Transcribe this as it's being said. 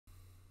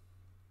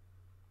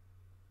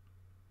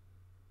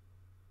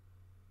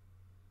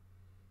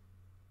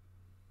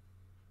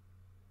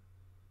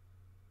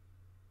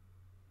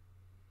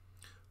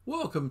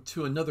Welcome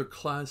to another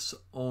class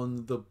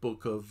on the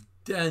book of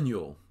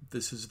Daniel.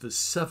 This is the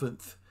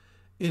 7th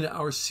in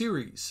our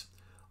series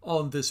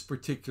on this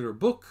particular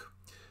book.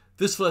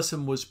 This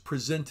lesson was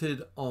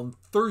presented on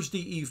Thursday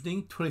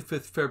evening,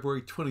 25th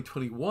February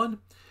 2021,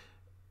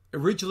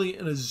 originally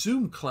in a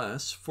Zoom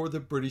class for the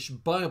British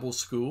Bible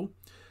School,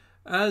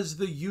 as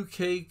the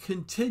UK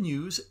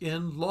continues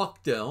in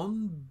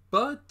lockdown,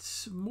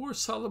 but more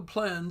solid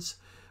plans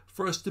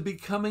for us to be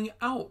coming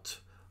out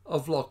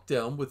of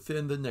lockdown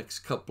within the next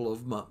couple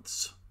of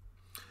months.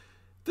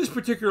 This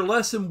particular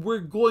lesson, we're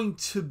going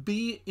to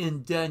be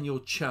in Daniel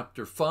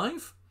chapter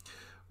 5.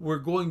 We're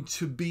going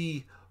to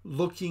be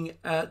looking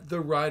at the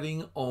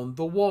writing on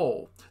the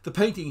wall. The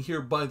painting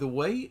here, by the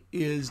way,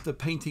 is the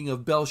painting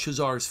of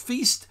Belshazzar's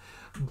Feast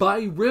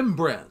by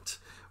Rembrandt.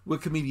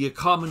 Wikimedia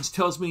Commons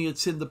tells me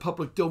it's in the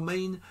public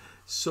domain,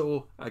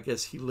 so I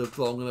guess he lived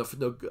long enough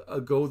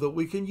ago that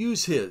we can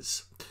use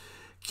his.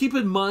 Keep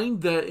in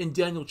mind that in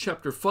Daniel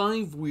chapter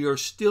 5, we are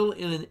still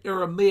in an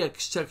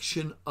Aramaic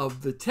section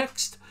of the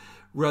text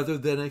rather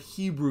than a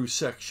Hebrew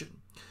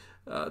section.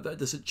 That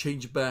doesn't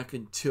change back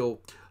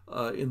until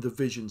in the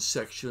vision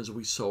section, as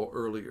we saw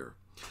earlier.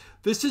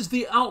 This is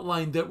the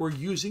outline that we're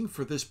using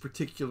for this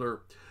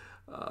particular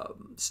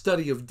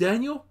study of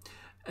Daniel.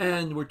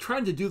 And we're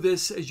trying to do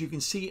this, as you can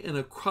see, in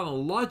a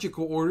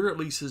chronological order, at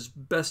least as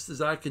best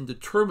as I can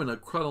determine a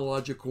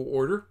chronological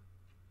order.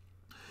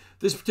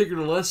 This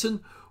particular lesson,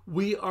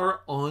 we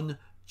are on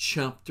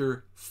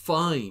chapter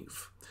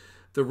 5,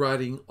 the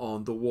writing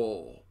on the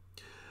wall.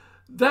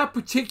 That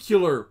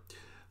particular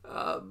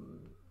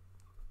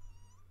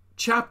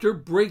chapter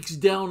breaks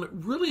down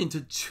really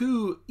into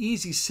two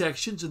easy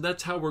sections, and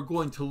that's how we're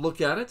going to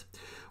look at it.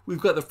 We've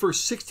got the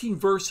first 16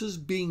 verses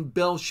being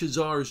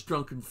Belshazzar's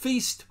drunken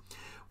feast,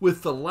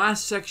 with the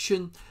last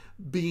section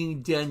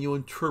being Daniel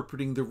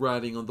interpreting the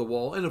writing on the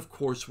wall, and of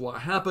course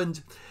what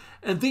happened.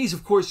 And these,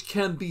 of course,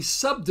 can be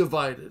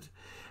subdivided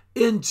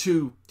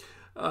into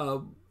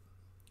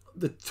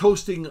the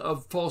toasting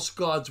of false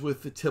gods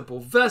with the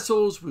temple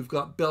vessels. We've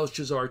got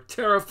Belshazzar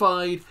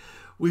terrified.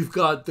 We've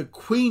got the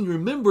queen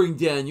remembering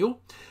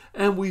Daniel.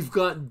 And we've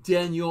got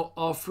Daniel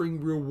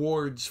offering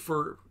rewards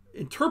for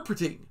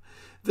interpreting.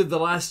 Then the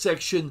last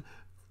section,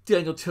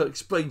 Daniel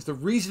explains the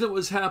reason it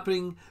was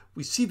happening.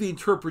 We see the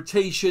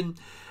interpretation.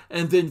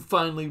 And then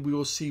finally, we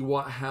will see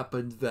what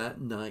happened that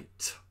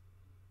night.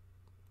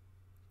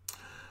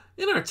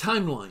 In our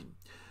timeline,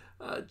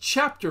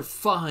 chapter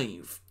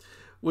 5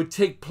 would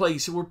take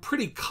place, and we're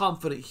pretty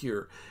confident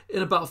here,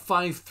 in about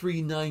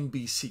 539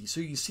 BC.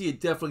 So you see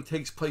it definitely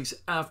takes place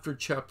after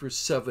chapters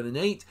 7 and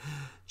 8.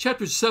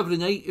 Chapters 7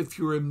 and 8, if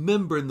you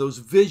remember, in those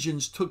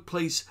visions took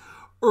place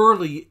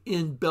early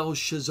in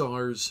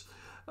Belshazzar's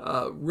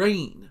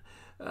reign.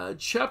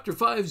 Chapter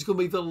 5 is going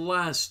to be the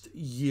last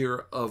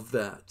year of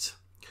that.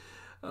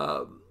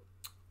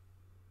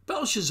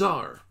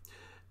 Belshazzar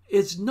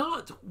is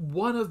not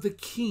one of the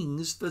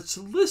kings that's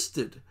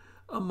listed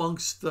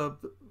amongst the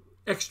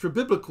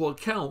extra-biblical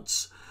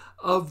accounts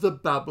of the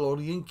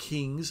Babylonian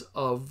kings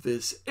of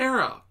this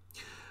era.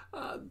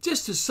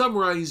 Just to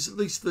summarize at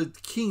least the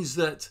kings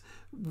that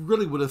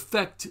really would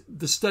affect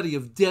the study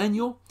of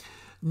Daniel,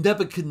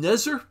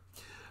 Nebuchadnezzar,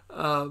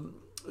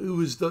 who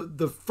was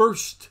the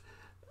first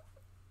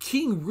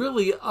king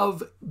really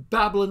of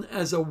Babylon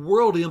as a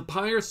world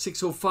empire.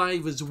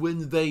 605 is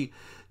when they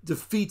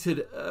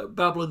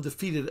Babylon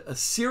defeated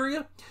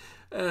Assyria.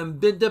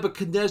 And then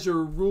Nebuchadnezzar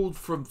ruled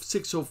from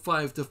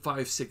 605 to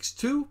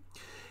 562.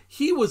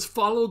 He was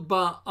followed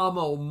by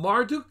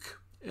Marduk,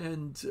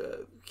 and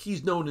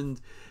he's known in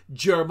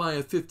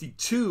Jeremiah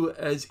 52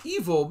 as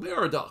evil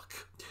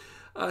Merodach.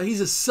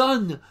 He's a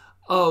son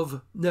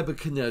of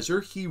Nebuchadnezzar.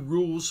 He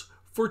rules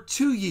for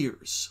 2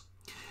 years.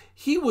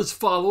 He was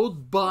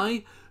followed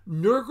by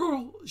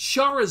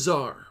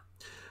Nergal-Sharezer,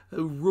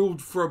 who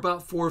ruled for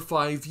about 4 or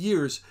 5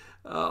 years,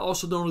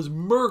 also known as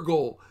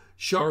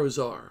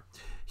Mergal-Sharezer.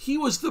 He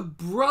was the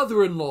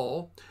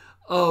brother-in-law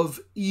of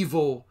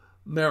evil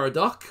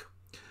Merodach,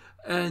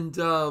 and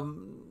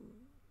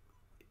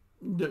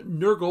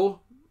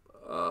Nergal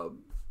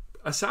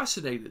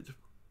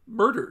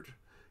murdered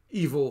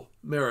evil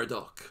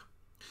Merodach.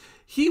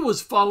 He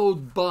was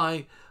followed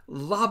by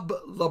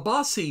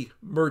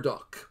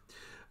Labasi-Marduk.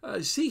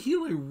 See, he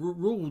only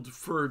ruled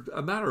for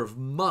a matter of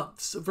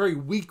months, a very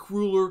weak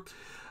ruler.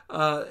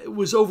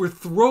 Was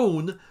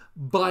overthrown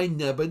by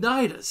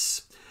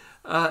Nabonidus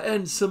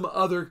and some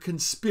other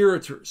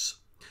conspirators.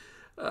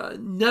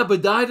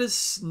 Nabonide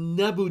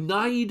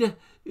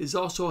is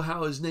also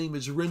how his name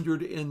is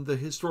rendered in the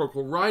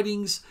historical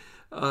writings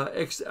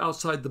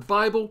outside the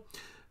Bible.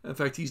 In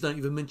fact, he's not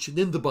even mentioned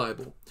in the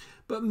Bible.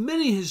 But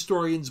many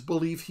historians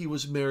believe he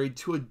was married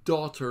to a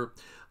daughter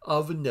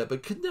of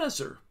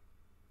Nebuchadnezzar.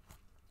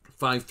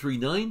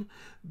 539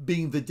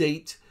 being the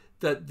date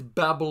that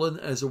Babylon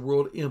as a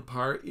world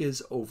empire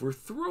is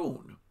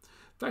overthrown.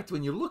 In fact,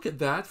 when you look at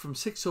that from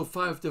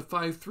 605 to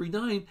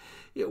 539,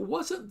 it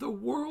wasn't the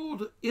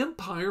world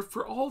empire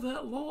for all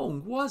that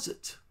long, was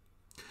it?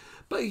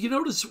 But you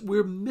notice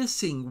we're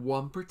missing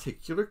one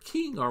particular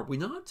king, are we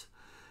not?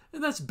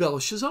 and that's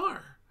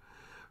Belshazzar.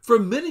 For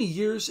many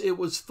years, it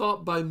was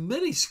thought by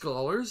many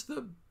scholars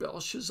that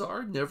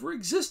Belshazzar never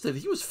existed.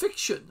 He was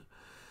fiction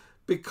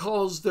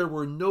because there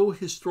were no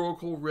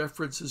historical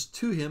references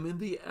to him in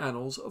the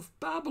annals of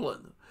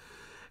Babylon.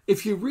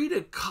 If you read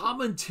a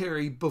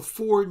commentary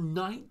before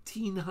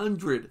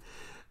 1900,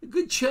 a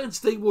good chance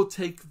they will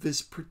take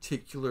this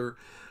particular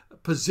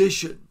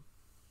position.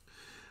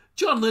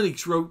 John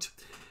Lennox wrote,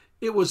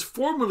 "It was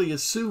formerly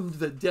assumed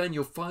that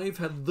Daniel 5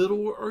 had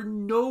little or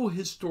no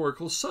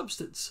historical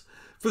substance,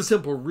 for the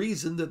simple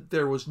reason that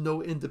there was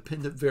no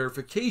independent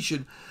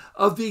verification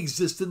of the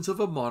existence of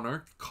a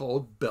monarch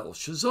called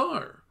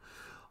Belshazzar.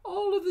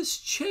 All of this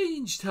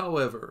changed,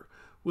 however,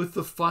 with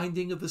the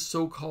finding of the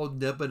so-called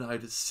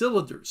Nabonidus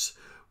cylinders,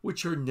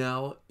 which are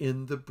now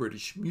in the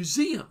British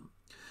Museum.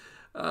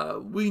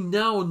 We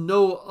now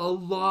know a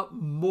lot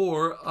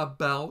more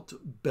about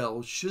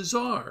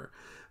Belshazzar,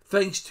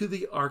 thanks to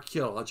the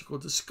archaeological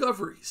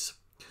discoveries.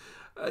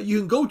 You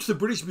can go to the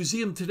British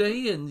Museum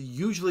today, and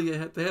usually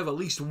they have at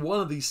least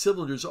one of these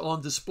cylinders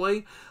on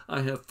display.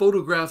 I have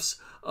photographs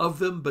of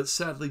them, but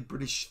sadly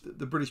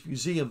the British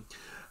Museum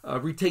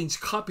retains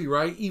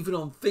copyright even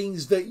on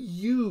things that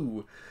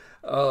you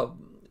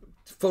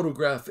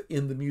photograph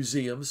in the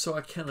museum, so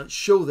I cannot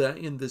show that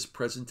in this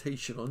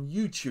presentation on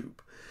YouTube.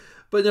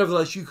 But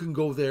nevertheless, you can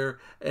go there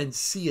and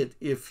see it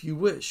if you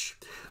wish.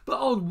 But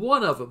on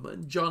one of them,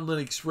 and John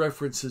Lennox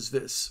references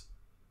this,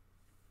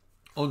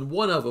 on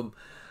one of them,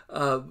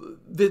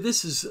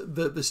 this is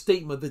the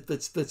statement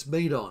that's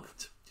made on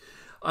it.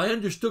 I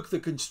undertook the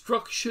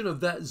construction of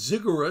that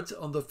ziggurat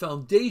on the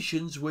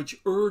foundations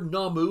which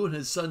Namu and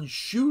his son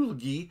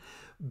Shulgi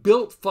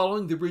built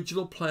following the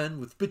original plan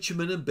with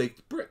bitumen and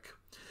baked brick.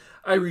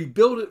 I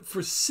rebuilt it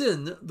for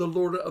Sin, the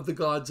Lord of the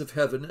gods of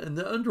heaven and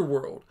the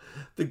underworld,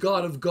 the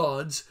God of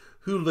gods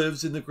who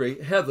lives in the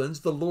great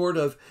heavens, the Lord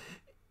of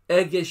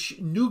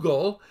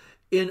Egish-Nugal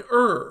in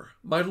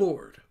my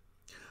Lord."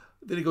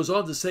 Then he goes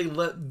on to say,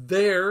 "Let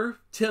their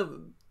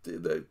temples,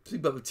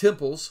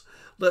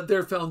 let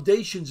their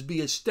foundations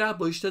be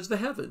established as the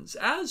heavens.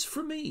 As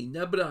for me,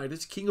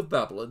 Nabonidus, king of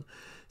Babylon,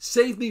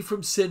 save me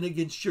from sin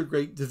against your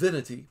great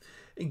divinity,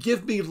 and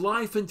give me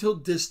life until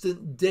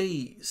distant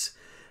days.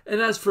 And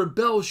as for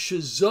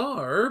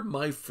Belshazzar,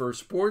 my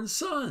firstborn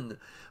son,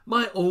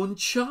 my own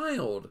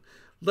child,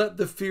 let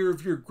the fear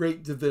of your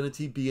great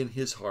divinity be in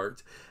his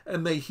heart,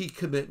 and may he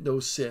commit no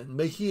sin.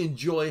 May he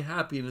enjoy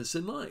happiness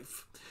in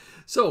life."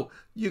 So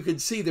you can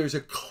see there's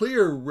a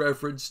clear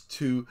reference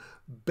to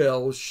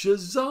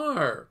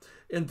Belshazzar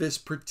in this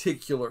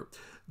particular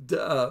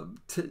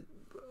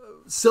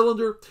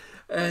cylinder,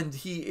 and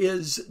he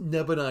is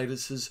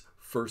Nabonidus'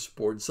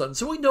 firstborn son.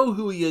 So we know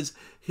who he is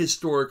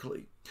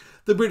historically.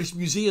 The British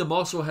Museum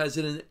also has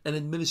an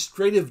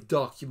administrative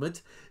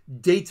document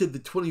dated the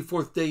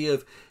 24th day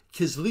of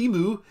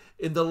Kislevu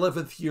in the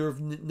 11th year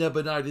of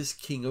Nabonidus,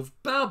 king of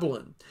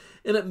Babylon.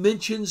 And it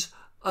mentions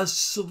a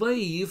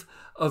slave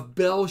of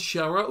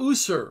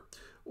Belshazzar,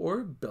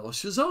 or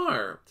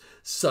Belshazzar,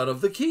 son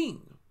of the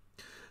king.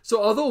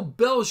 So although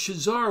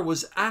Belshazzar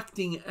was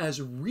acting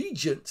as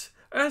regent,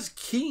 as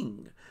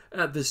king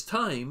at this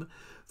time,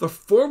 the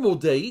formal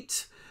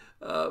date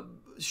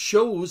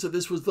shows that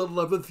this was the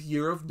 11th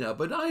year of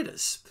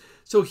Nabonidus.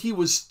 So he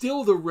was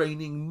still the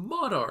reigning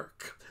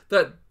monarch.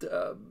 That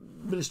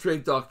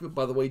administrative document,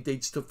 by the way,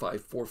 dates to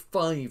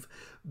 545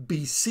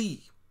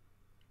 BC.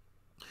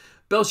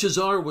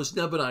 Belshazzar was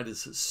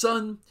Nabonidus'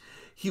 son.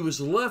 He was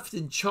left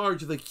in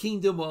charge of the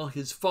kingdom while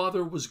his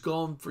father was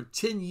gone for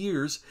 10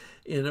 years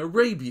in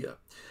Arabia.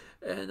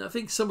 And I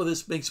think some of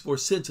this makes more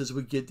sense as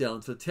we get down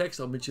to the text.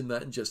 I'll mention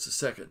that in just a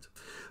second.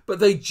 But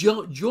they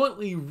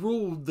jointly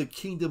ruled the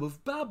kingdom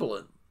of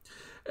Babylon.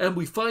 And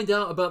we find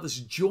out about this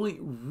joint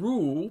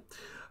rule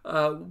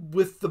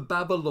with the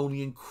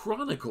Babylonian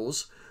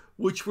Chronicles,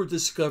 which were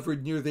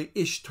discovered near the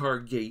Ishtar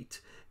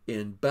Gate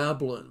in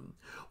Babylon.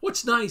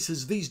 What's nice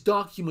is these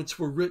documents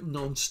were written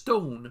on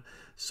stone,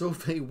 so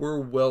they were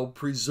well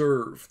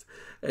preserved.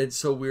 And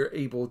so we're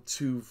able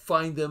to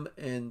find them,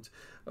 and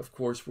of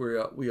course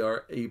we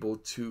are able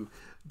to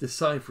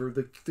decipher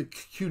the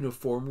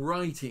cuneiform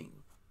writing.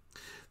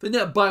 The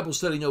Net Bible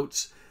Study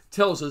Notes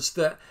tells us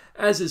that,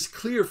 as is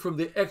clear from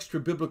the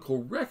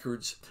extra-biblical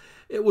records,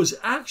 it was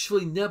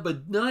actually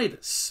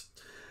Nabonidus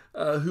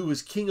who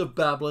was king of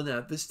Babylon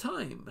at this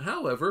time.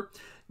 However,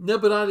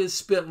 Nabonidus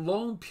spent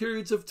long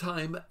periods of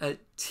time at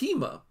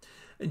Tema,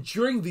 and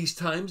during these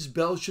times,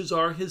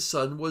 Belshazzar, his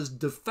son, was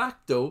de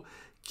facto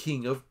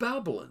king of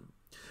Babylon.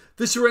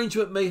 This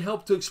arrangement may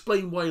help to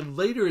explain why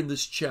later in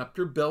this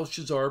chapter,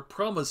 Belshazzar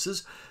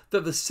promises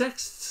that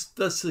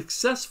the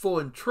successful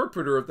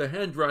interpreter of the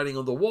handwriting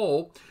on the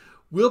wall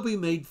will be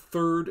made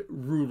third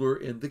ruler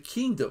in the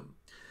kingdom.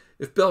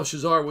 If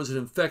Belshazzar was in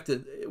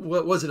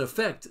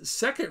effect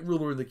second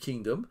ruler in the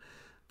kingdom,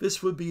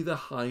 this would be the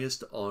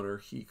highest honor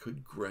he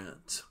could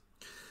grant.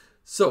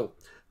 So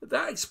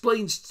that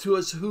explains to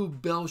us who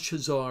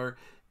Belshazzar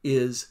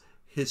is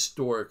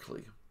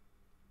historically.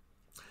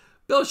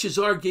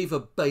 Belshazzar gave a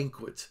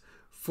banquet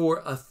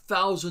for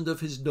 1,000 of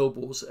his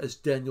nobles, as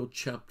Daniel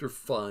chapter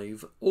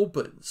 5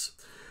 opens.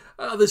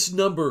 This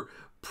number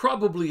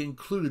probably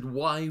included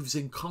wives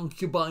and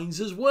concubines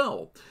as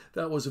well.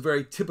 That was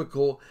very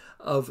typical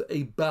of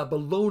a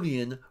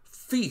Babylonian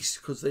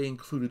feast, because they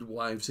included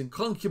wives and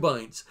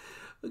concubines.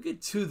 We'll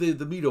get to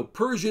the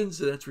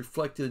Medo-Persians, and that's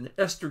reflected in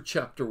Esther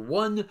chapter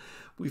 1.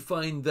 We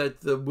find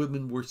that the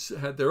women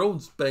had their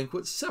own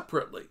banquets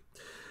separately.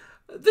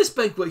 This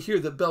banquet here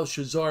that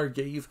Belshazzar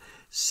gave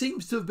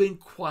seems to have been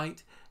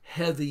quite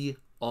heavy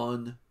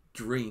on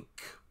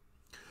drink.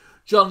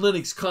 John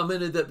Lennox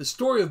commented that the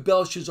story of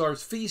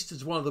Belshazzar's feast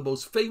is one of the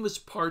most famous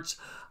parts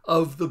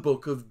of the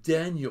book of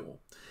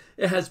Daniel.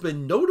 It has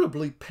been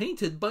notably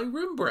painted by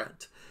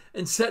Rembrandt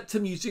and set to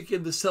music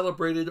in the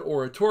celebrated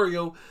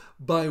oratorio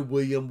by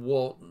William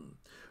Walton.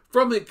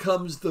 From it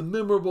comes the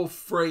memorable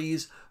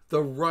phrase,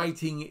 "The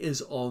writing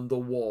is on the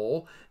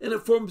wall," and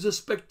it forms a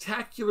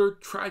spectacular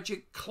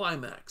tragic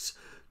climax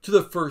to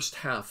the first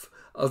half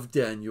of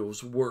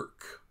Daniel's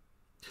work.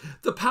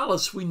 The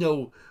palace, we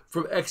know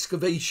from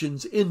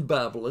excavations in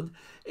Babylon,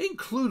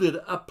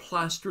 included a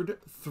plastered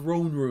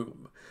throne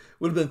room. It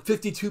would have been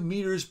 52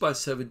 meters by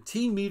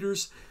 17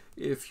 meters.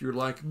 If you're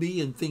like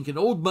me and thinking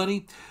old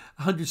money,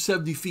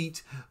 170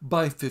 feet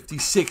by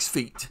 56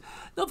 feet.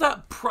 Now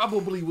that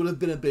probably would have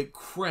been a bit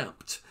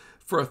cramped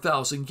for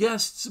 1,000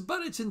 guests,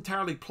 but it's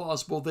entirely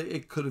plausible that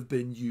it could have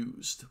been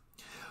used.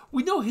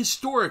 We know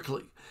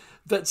historically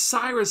that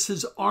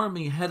Cyrus's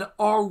army had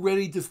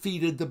already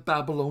defeated the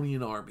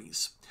Babylonian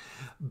armies.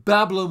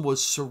 Babylon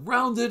was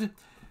surrounded,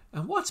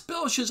 and what's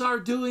Belshazzar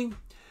doing?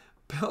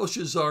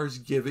 Belshazzar's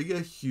giving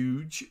a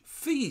huge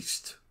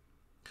feast.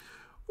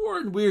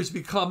 Warren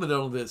Wiersbe commented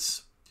on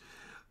this.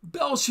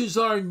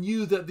 Belshazzar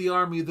knew that the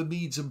army of the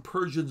Medes and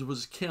Persians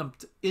was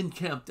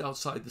encamped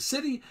outside the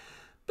city,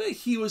 but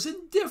he was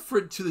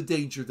indifferent to the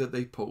danger that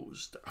they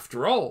posed.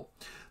 After all,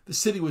 the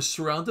city was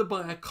surrounded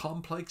by a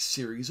complex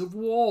series of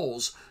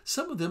walls,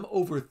 some of them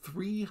over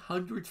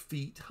 300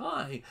 feet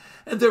high,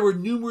 and there were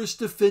numerous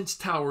defense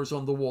towers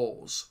on the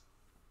walls.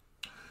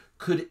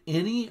 Could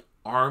any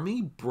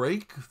army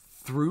break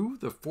through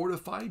the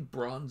fortified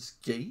bronze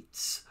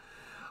gates?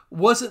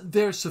 Wasn't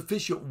there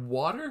sufficient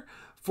water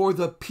for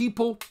the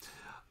people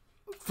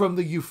from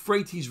the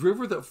Euphrates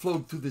River that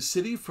flowed through the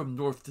city from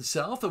north to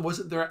south? And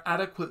wasn't there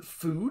adequate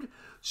food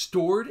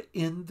stored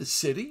in the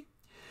city?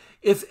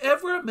 If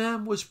ever a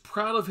man was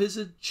proud of his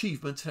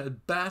achievements and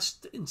had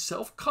basked in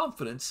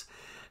self-confidence,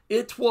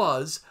 it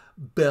was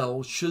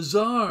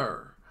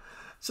Belshazzar.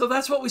 So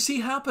that's what we see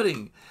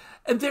happening.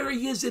 And there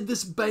he is in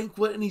this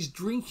banquet, and he's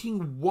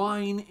drinking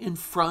wine in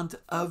front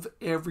of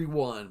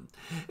everyone.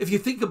 If you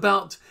think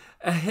about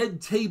a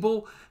head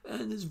table,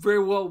 and it's very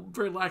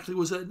likely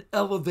was an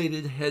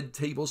elevated head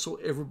table so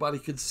everybody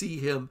could see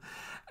him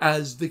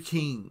as the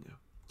king.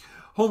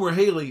 Homer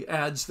Haley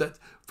adds that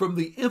from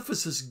the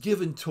emphasis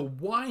given to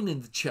wine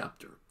in the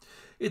chapter,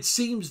 it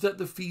seems that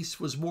the feast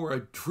was more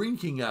a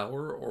drinking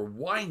hour or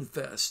wine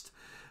fest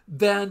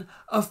than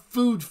a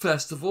food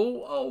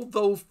festival,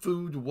 although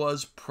food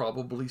was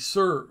probably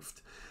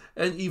served.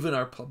 And even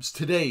our pubs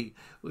today,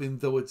 even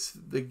though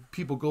the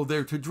people go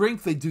there to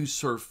drink, they do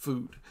serve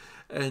food.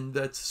 And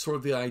that's sort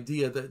of the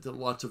idea that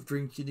lots of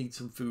drink, you need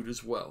some food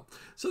as well.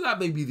 So that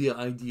may be the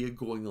idea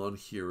going on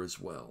here as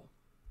well.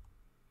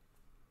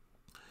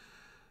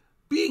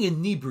 Being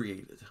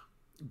inebriated,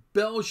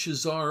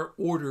 Belshazzar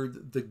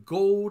ordered the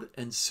gold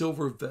and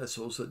silver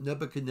vessels that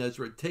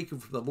Nebuchadnezzar had taken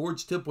from the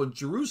Lord's temple in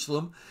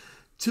Jerusalem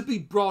to be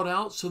brought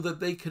out so that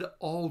they could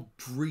all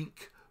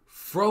drink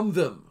from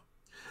them.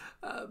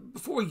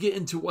 Before we get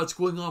into what's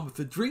going on with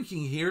the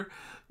drinking here,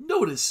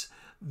 notice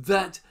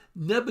that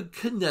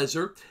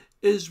Nebuchadnezzar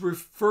is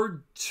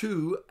referred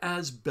to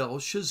as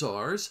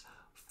Belshazzar's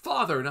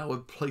father, and I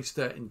would place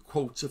that in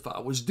quotes if I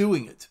was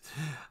doing it.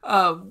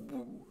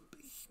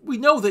 We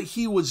know that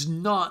he was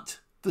not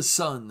the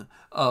son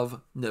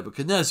of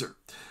Nebuchadnezzar.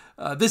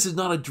 This is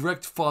not a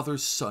direct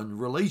father-son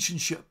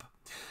relationship.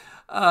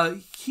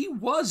 He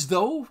was,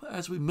 though,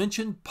 as we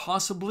mentioned,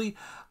 possibly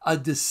a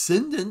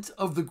descendant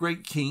of the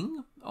great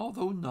king,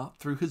 although not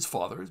through his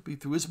father, it'd be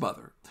through his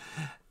mother.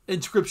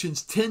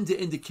 Inscriptions tend to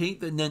indicate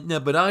that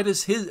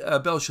Nabonidus,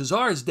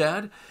 Belshazzar's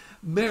dad,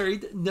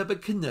 married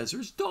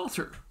Nebuchadnezzar's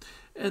daughter,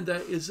 and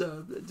that is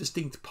a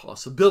distinct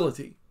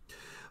possibility.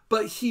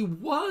 But he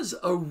was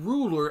a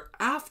ruler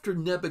after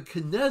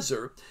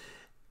Nebuchadnezzar,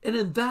 and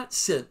in that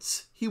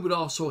sense, he would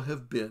also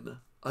have been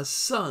a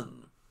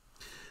son.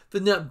 The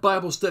Net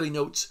Bible Study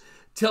Notes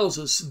tells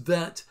us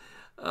that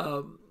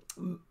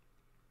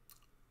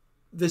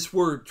this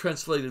word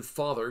translated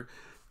father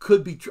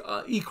could be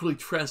equally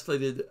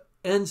translated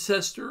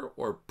ancestor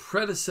or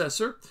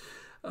predecessor.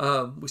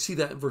 We see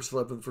that in verse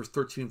 11, verse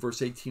 13,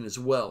 verse 18 as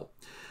well.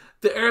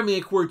 The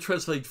Aramaic word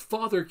translated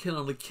father can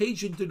on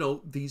occasion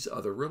denote these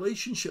other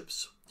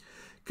relationships.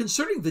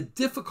 Concerning the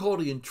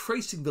difficulty in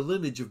tracing the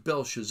lineage of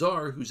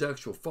Belshazzar, whose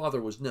actual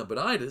father was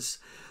Nabonidus,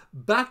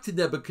 back to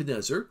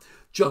Nebuchadnezzar,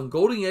 John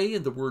Golding,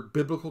 in the Word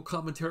Biblical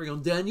Commentary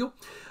on Daniel,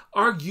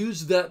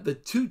 argues that the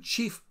two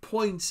chief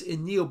points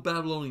in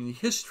Neo-Babylonian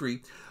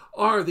history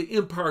are the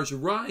empire's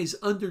rise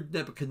under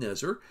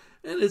Nebuchadnezzar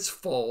and its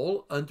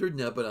fall under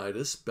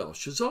Nabonidus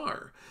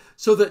Belshazzar,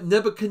 so that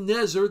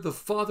Nebuchadnezzar, the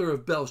father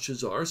of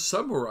Belshazzar,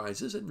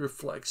 summarizes and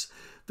reflects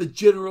the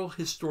general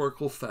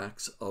historical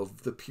facts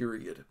of the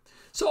period.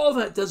 So all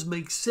that does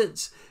make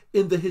sense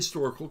in the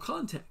historical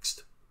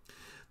context.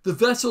 The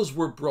vessels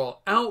were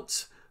brought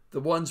out, the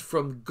ones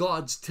from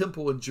God's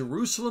temple in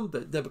Jerusalem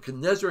that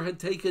Nebuchadnezzar had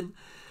taken.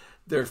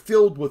 They're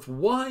filled with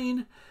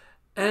wine,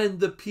 and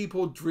the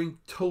people drink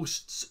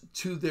toasts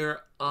to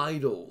their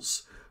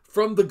idols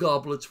from the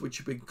goblets which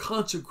have been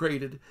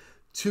consecrated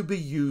to be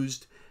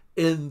used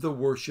in the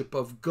worship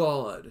of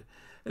God.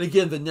 And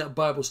again, the Net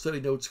Bible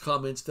Study Notes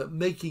comments that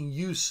making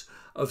use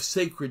of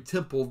sacred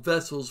temple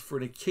vessels for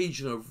an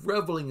occasion of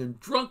reveling and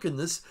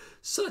drunkenness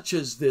such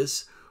as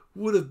this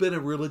would have been a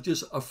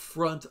religious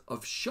affront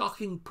of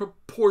shocking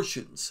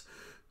proportions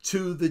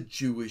to the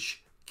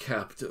Jewish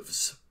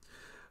captives,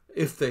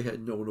 if they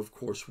had known, of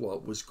course,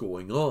 what was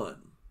going on.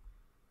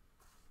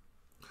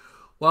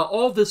 While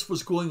all this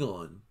was going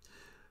on,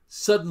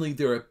 suddenly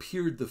there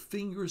appeared the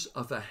fingers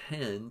of a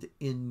hand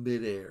in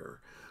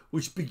midair,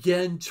 which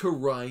began to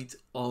write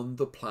on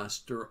the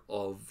plaster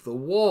of the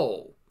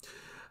wall.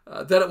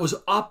 That it was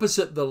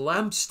opposite the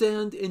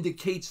lampstand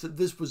indicates that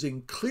this was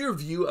in clear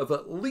view of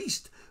at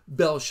least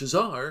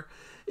Belshazzar,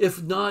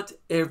 if not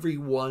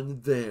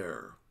everyone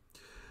there.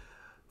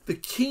 The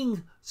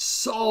king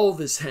saw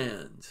this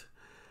hand,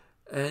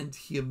 and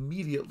he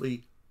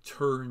immediately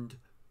turned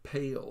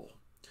pale.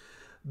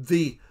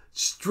 The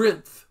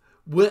strength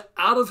went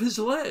out of his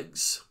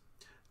legs,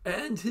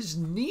 and his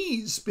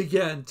knees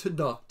began to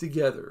knock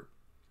together.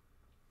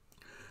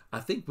 I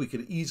think we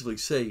could easily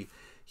say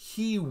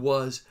he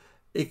was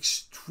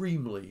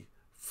extremely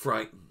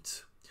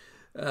frightened.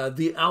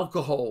 The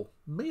alcohol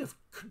may have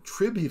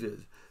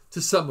contributed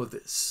to some of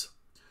this.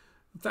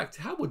 In fact,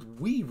 how would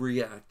we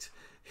react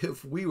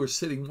if we were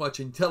sitting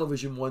watching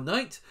television one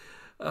night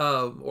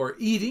or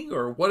eating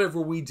or whatever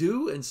we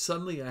do, and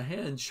suddenly a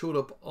hand showed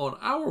up on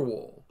our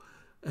wall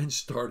and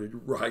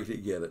started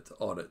writing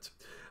on it?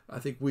 I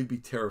think we'd be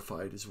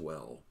terrified as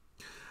well.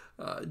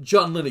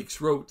 John Lennox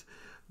wrote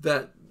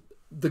that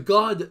the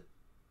God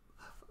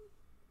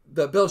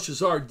that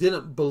Belshazzar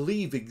didn't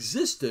believe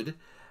existed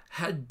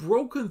had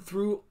broken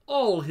through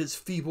all his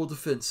feeble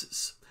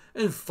defenses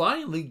and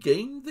finally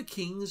gained the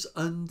king's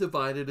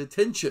undivided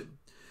attention.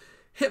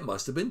 It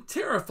must have been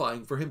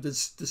terrifying for him to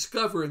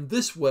discover in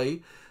this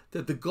way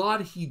that the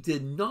God he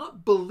did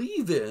not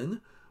believe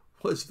in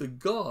was the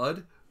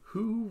God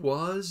who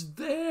was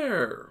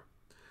there.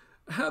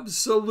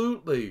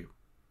 Absolutely.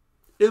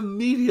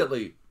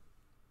 Immediately,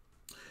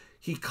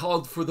 he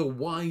called for the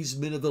wise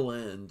men of the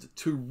land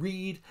to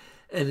read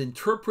and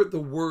interpret the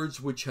words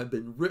which had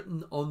been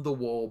written on the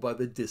wall by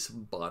the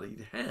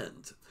disembodied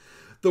hand.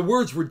 The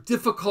words were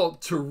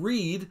difficult to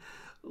read,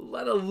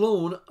 let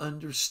alone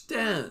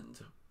understand.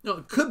 Now,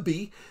 it could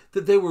be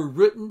that they were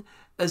written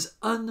as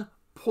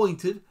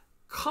unpointed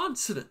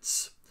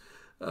consonants.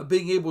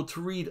 Being able to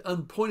read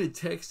unpointed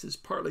text is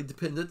partly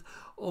dependent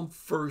on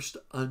first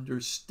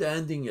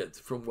understanding it,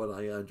 from what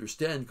I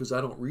understand, because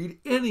I don't read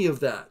any of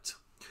that.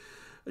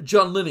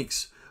 John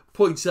Lennox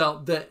points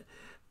out that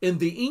in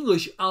the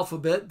English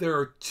alphabet, there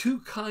are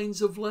two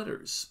kinds of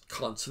letters,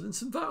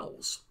 consonants and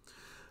vowels.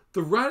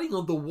 The writing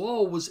on the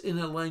wall was in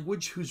a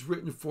language whose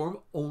written form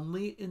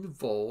only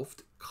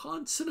involved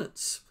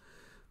consonants.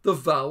 The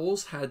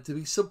vowels had to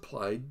be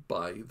supplied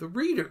by the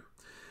reader.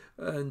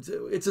 And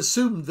it's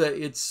assumed that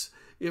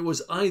it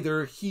was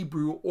either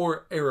Hebrew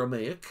or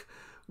Aramaic,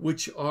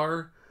 which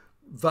are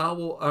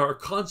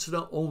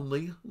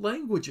consonant-only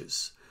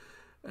languages.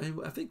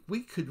 And I think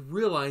we could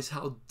realize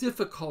how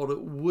difficult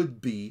it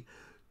would be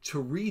to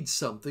read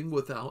something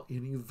without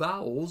any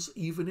vowels,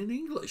 even in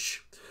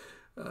English.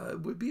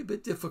 It would be a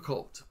bit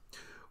difficult.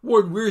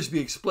 Warren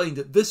Wiersbe explained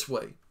it this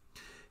way.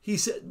 He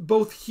said,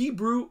 both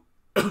Hebrew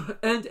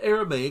and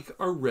Aramaic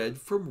are read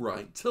from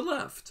right to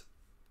left,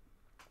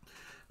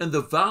 and the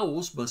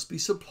vowels must be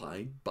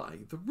supplied by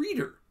the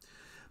reader.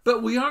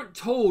 But we aren't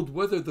told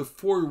whether the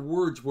four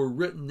words were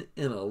written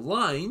in a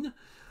line,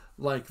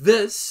 like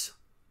this,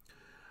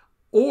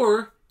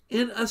 or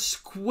in a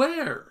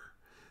square,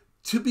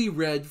 to be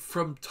read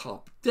from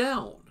top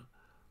down,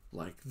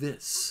 like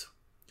this.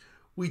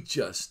 We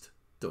just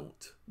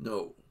don't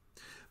know.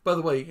 By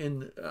the way,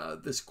 in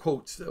this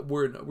quote,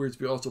 Warren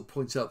Wiersbe also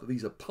points out that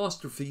these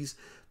apostrophes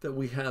that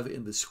we have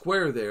in the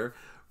square there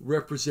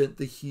represent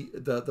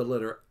the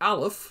letter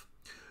Aleph,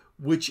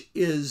 which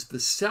is the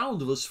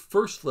soundless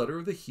first letter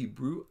of the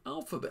Hebrew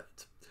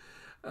alphabet.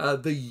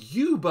 The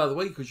U, by the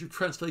way, because your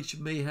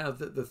translation may have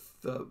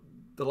the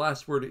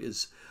last word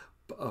is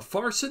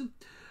Farson,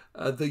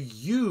 the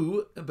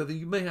U, but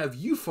you may have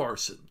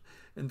Upharsin,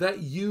 and that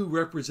U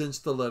represents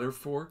the letter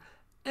for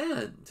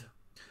and.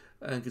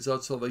 and because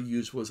that's all they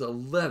used was a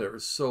letter.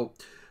 So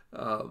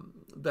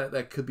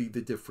that could be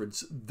the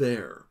difference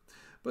there.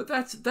 But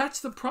that's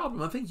the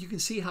problem. I think you can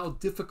see how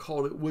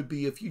difficult it would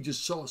be if you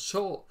just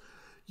saw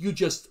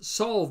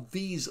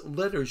these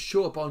letters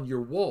show up on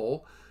your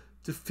wall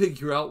to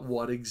figure out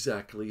what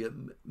exactly it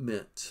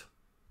meant.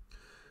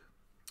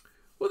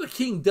 Well, the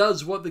king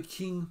does what the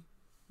king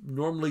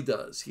normally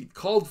does. He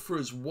called for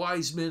his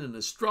wise men and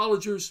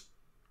astrologers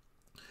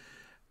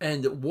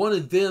and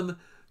wanted them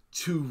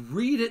to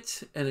read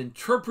it and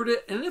interpret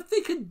it. And if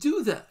they could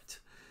do that,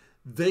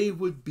 they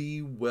would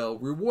be well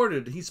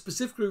rewarded. He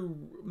specifically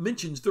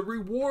mentions the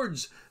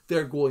rewards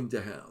they're going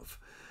to have.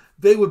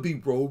 They would be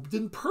robed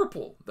in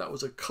purple. That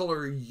was a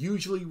color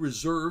usually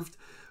reserved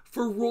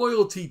for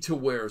royalty to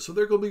wear. So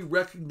they're going to be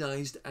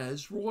recognized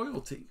as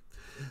royalty.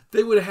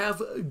 They would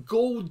have a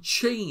gold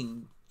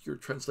chain, your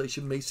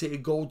translation may say a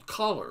gold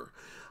collar,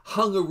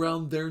 hung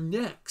around their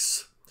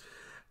necks.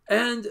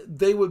 And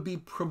they would be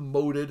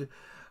promoted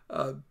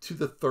to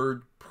the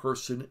third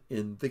person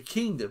in the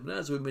kingdom. And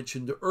as we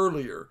mentioned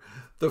earlier,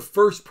 the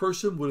first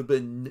person would have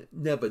been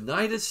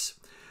Nabonidus,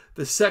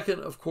 the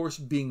second, of course,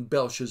 being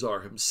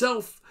Belshazzar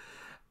himself,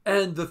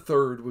 and the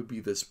third would be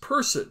this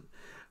person.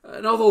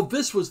 And although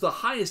this was the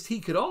highest he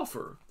could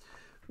offer,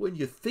 when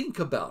you think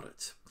about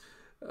it,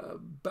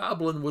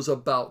 Babylon was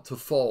about to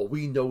fall.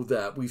 We know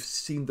that. We've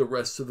seen the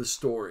rest of the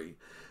story.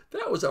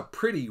 That was a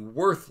pretty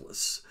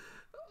worthless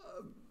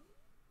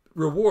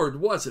reward,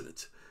 wasn't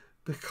it?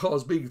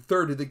 Because being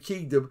third in the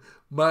kingdom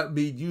might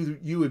mean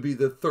you would be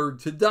the third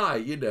to die.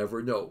 You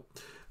never know.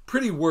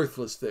 Pretty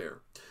worthless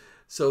there.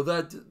 So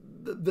that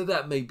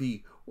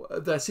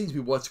seems to be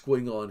what's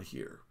going on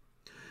here.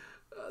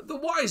 The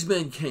wise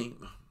men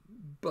came,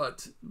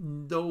 but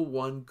no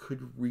one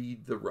could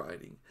read the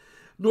writing,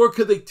 nor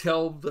could they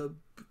tell the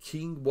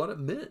king what it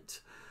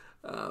meant.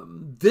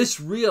 This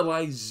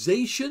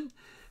realization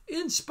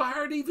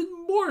inspired even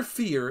more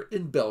fear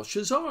in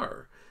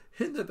Belshazzar,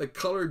 and that the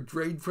color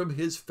drained from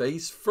his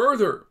face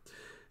further,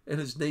 and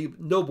his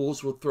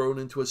nobles were thrown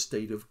into a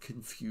state of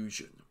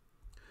confusion.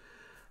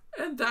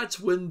 And that's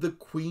when the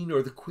queen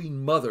or the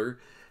queen mother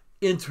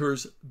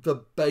enters the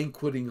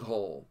banqueting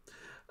hall.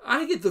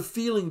 I get the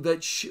feeling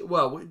that she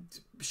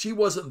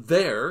wasn't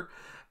there,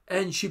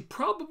 and she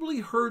probably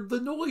heard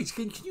the noise.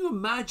 Can you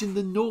imagine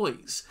the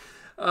noise?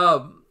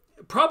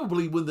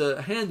 Probably when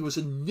the hand was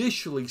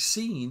initially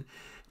seen,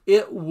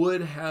 it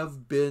would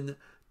have been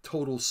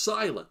total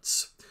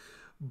silence.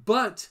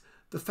 But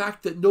the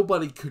fact that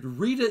nobody could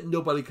read it,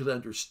 nobody could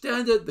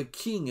understand it, the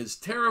king is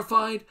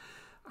terrified,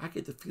 I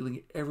get the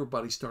feeling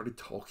everybody started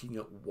talking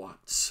at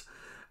once.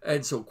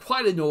 And so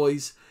quite a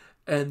noise,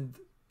 and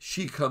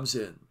she comes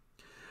in.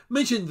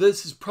 Mentioned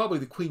this is probably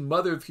the Queen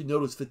Mother, if you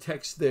notice the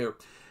text there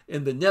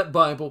in the Net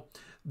Bible,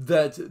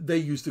 that they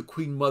use the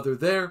Queen Mother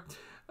there.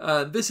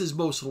 This is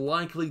most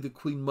likely the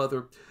Queen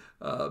Mother,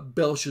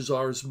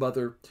 Belshazzar's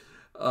mother,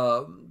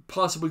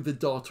 possibly the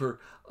daughter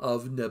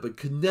of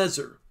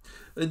Nebuchadnezzar.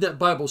 The Net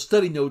Bible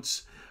study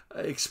notes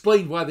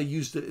explain why they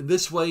used it in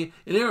this way.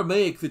 In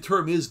Aramaic, the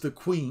term is the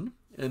queen,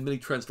 and many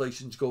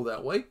translations go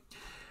that way.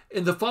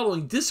 In the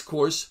following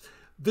discourse,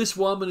 this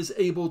woman is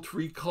able to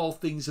recall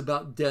things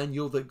about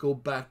Daniel that go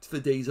back to the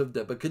days of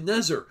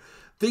Nebuchadnezzar,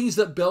 things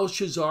that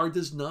Belshazzar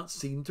does not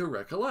seem to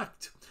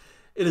recollect.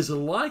 It is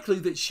likely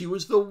that she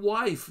was the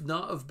wife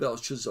not of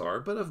Belshazzar,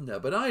 but of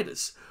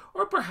Nabonidus,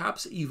 or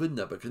perhaps even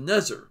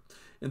Nebuchadnezzar.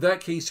 In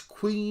that case,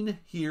 queen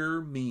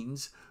here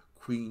means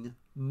queen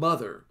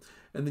mother.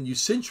 And the New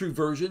Century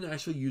Version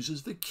actually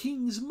uses the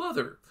king's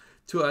mother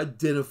to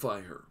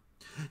identify her.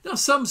 Now,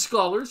 some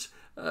scholars,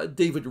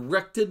 David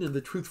Recton in the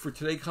Truth for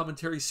Today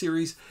commentary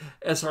series,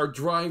 S.R.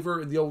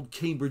 Driver in the Old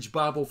Cambridge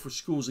Bible for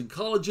Schools and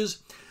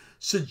Colleges,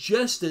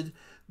 suggested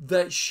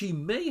that she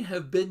may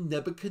have been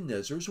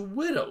Nebuchadnezzar's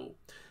widow,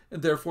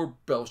 and therefore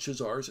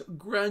Belshazzar's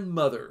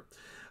grandmother.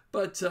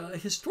 But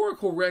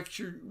historical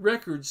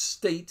records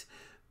state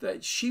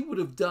that she would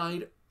have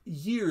died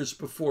years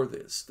before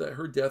this, that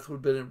her death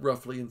would have been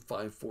roughly in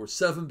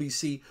 547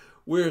 BC.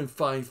 We're in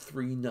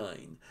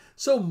 539.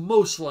 So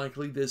most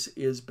likely this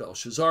is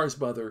Belshazzar's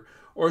mother,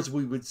 or as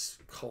we would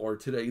call her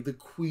today, the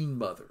Queen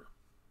Mother.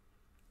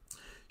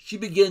 She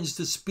begins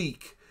to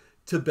speak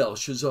to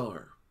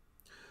Belshazzar.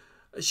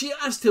 She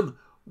asked him,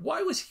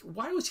 why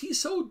was he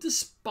so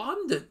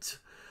despondent?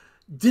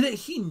 Didn't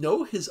he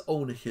know his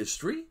own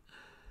history?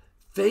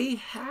 They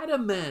had a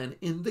man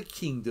in the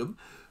kingdom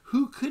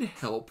who could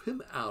help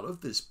him out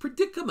of this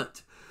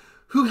predicament,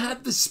 who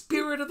had the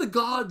spirit of the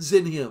gods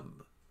in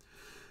him.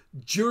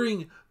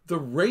 During the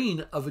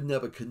reign of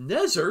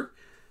Nebuchadnezzar,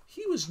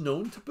 he was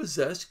known to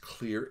possess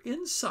clear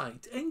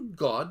insight and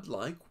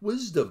godlike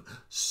wisdom,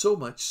 so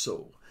much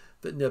so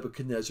that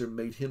Nebuchadnezzar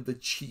made him the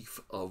chief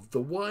of the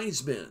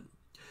wise men.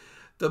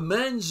 The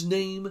man's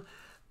name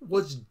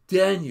was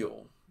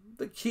Daniel.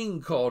 The king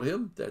called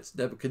him, that's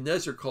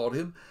Nebuchadnezzar called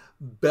him,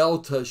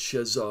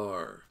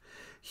 Belteshazzar.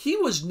 He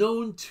was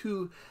known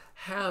to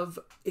have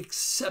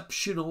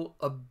exceptional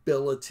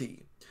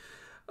ability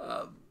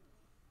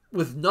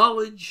with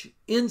knowledge,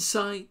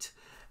 insight,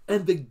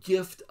 and the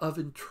gift of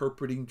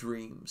interpreting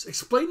dreams,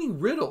 explaining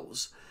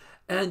riddles,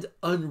 and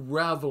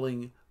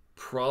unraveling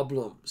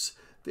problems.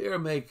 The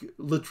Aramaic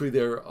literally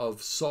there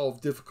of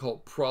solve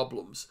difficult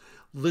problems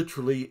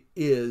literally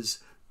is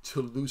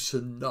to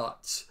loosen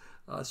knots.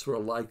 Sort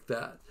of like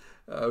that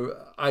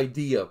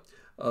idea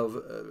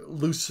of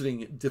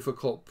loosening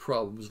difficult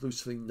problems,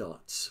 loosening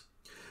knots.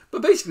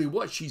 But basically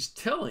what she's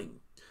telling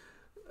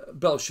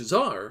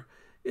Belshazzar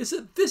is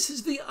that this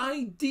is the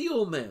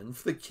ideal man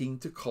for the king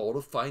to call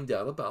to find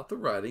out about the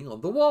writing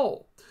on the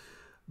wall.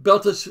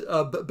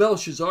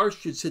 Belshazzar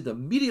should send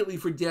immediately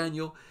for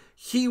Daniel.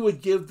 He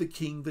would give the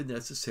king the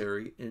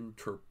necessary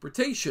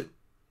interpretation.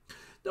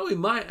 Now we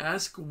might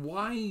ask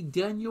why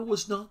Daniel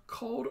was not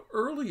called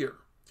earlier.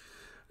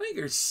 I think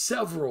there's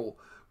several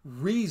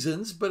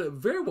reasons, but it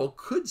very well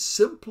could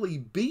simply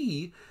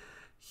be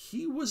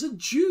he was a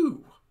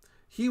Jew.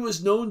 He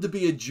was known to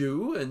be a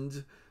Jew,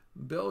 and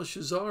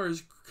Belshazzar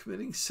is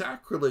committing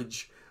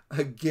sacrilege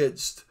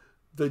against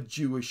the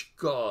Jewish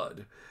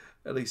God.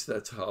 At least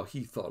that's how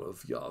he thought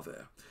of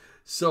Yahweh.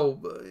 So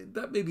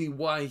that may be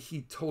why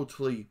he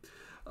totally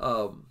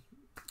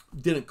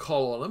didn't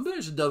call on him.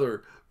 There's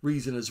another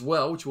reason as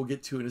well, which we'll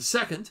get to in a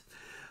second.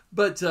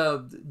 But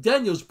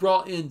Daniel's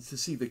brought in to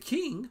see the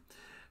king,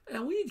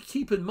 and we need to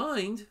keep in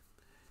mind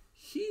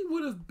he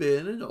would have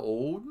been an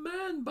old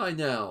man by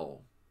now.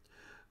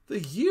 The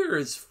year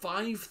is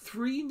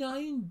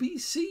 539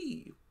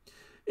 BC.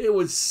 It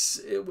would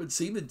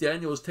seem that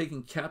Daniel was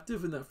taken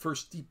captive in that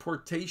first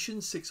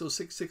deportation,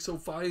 606,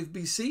 605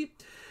 BC,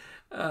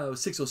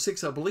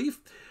 606, I believe.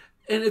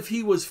 And if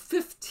he was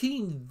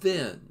 15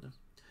 then,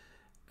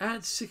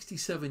 add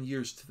 67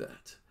 years to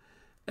that,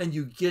 and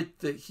you get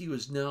that he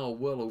was now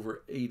well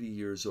over 80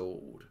 years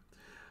old.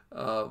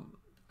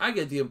 I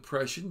get the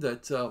impression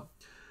that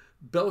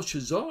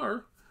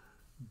Belshazzar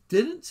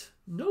didn't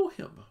know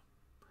him,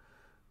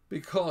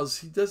 because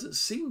he doesn't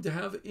seem to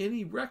have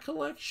any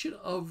recollection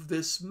of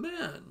this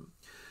man.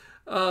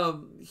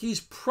 He's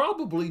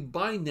probably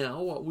by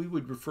now what we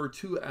would refer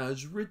to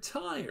as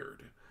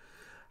retired.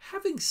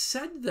 Having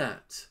said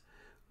that,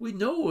 we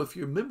know, if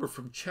you remember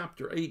from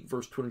chapter 8,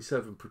 verse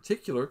 27 in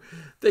particular,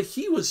 that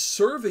he was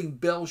serving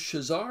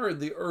Belshazzar in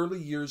the early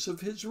years of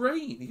his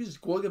reign. He was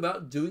going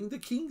about doing the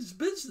king's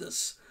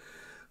business.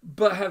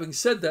 But having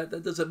said that,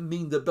 that doesn't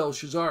mean that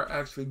Belshazzar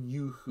actually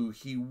knew who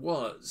he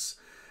was.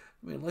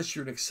 I mean, unless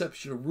you're an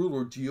exceptional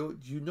ruler, do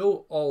you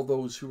know all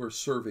those who are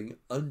serving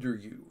under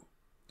you?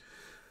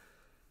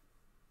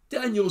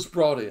 Daniel's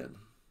brought in,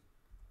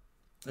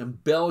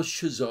 and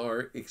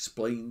Belshazzar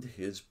explained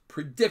his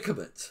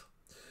predicament.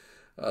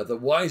 The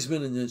wise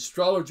men and the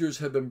astrologers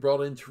had been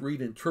brought in to read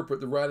and interpret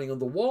the writing on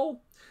the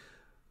wall,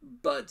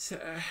 but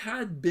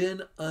had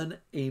been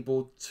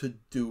unable to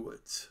do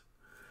it.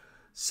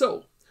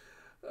 So,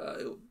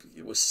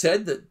 it was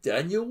said that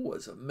Daniel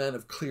was a man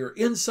of clear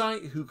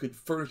insight who could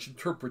furnish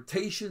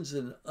interpretations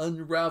and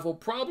unravel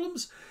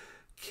problems.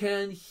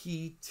 Can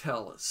he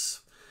tell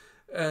us?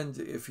 And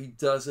if he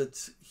does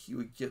it, he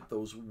would get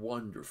those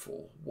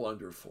wonderful,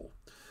 wonderful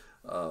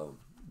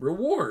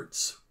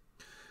rewards.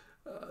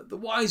 The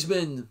wise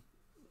men,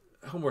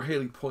 Homer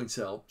Haley points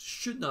out,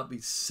 should not be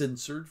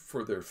censored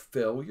for their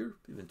failure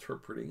in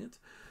interpreting it,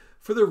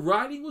 for their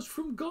writing was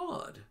from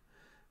God,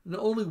 and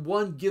only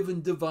one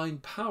given divine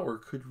power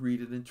could read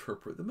and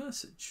interpret the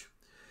message.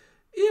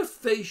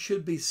 If they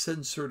should be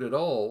censored at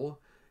all,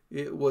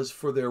 it was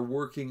for their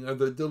working of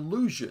the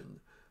delusion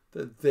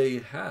that they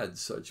had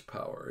such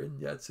power. And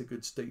that's a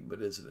good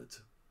statement, isn't it?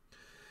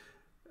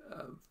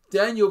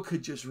 Daniel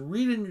could just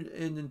read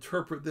and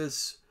interpret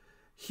this.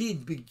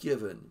 He'd be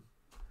given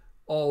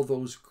all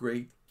those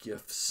great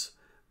gifts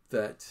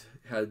that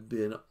had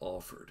been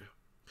offered.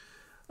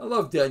 I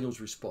love Daniel's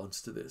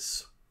response to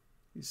this.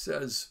 He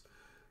says,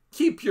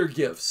 keep your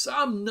gifts.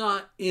 I'm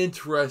not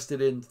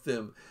interested in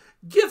them.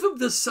 Give them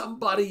to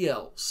somebody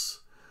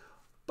else.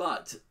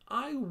 But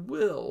I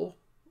will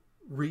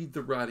read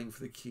the writing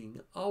for the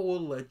king. I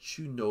will let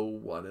you know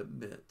what it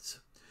meant.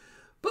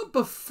 But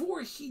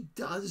before he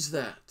does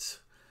that,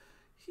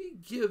 he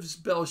gives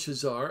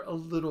Belshazzar a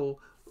little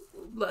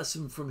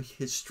lesson from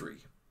history.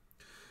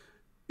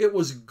 It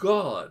was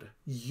God,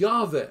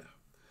 Yahweh,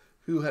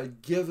 who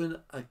had given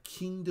a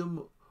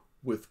kingdom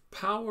with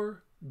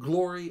power,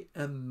 glory,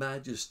 and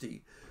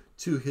majesty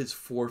to his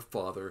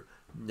forefather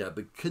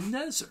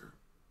Nebuchadnezzar.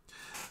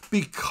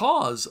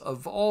 Because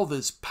of all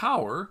this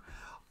power,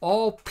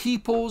 all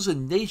peoples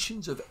and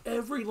nations of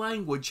every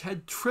language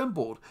had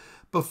trembled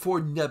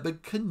before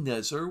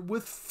Nebuchadnezzar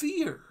with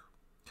fear.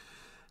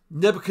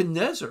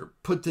 Nebuchadnezzar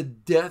put to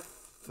death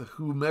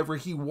whomever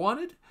he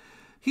wanted.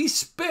 He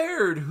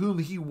spared whom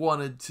he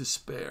wanted to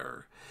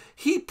spare.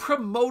 He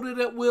promoted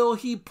at will.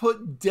 He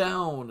put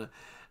down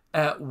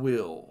at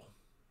will.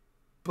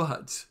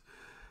 But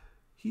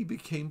he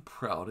became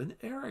proud and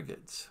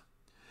arrogant.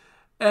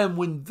 And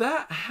when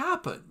that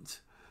happened,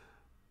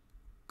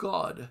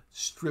 God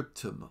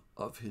stripped him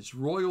of his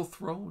royal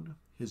throne,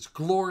 his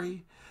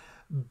glory,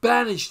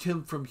 banished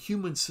him from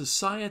human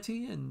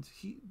society, and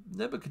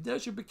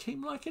Nebuchadnezzar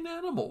became like an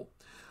animal,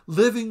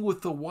 living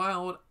with the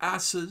wild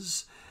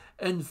asses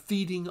and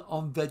feeding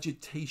on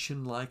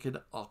vegetation like an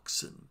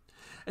oxen.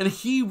 And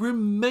he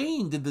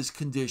remained in this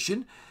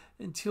condition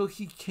until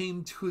he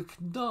came to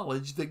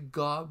acknowledge that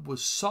God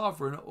was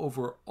sovereign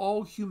over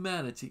all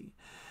humanity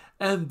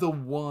and the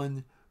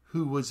one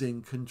who was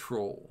in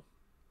control.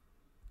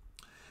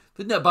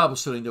 The Bible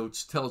Study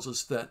Notes tells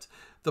us that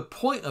the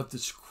point of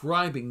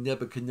describing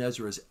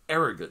Nebuchadnezzar as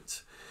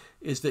arrogant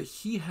is that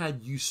he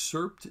had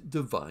usurped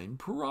divine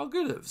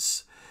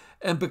prerogatives.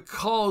 And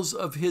because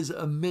of his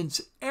immense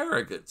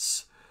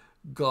arrogance,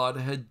 God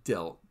had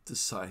dealt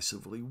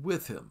decisively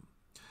with him.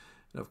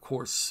 And of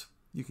course,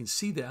 you can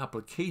see the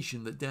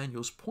application that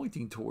Daniel's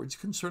pointing towards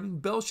concerning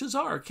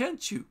Belshazzar,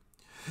 can't you?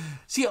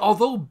 See,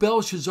 although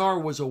Belshazzar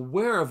was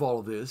aware of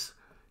all this,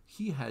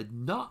 he had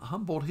not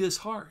humbled his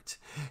heart.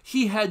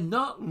 He had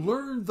not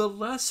learned the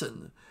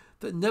lesson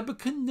that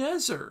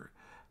Nebuchadnezzar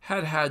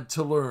had had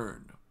to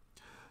learn.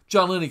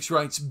 John Lennox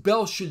writes,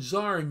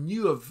 Belshazzar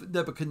knew of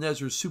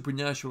Nebuchadnezzar's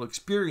supernatural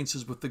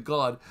experiences with the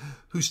God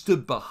who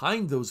stood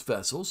behind those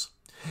vessels.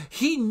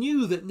 He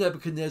knew that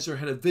Nebuchadnezzar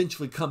had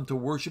eventually come to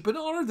worship and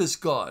honor this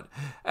God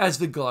as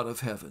the God of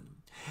heaven.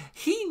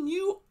 He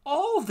knew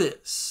all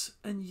this,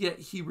 and yet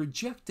he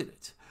rejected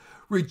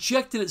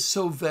it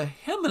so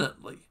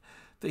vehemently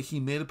that he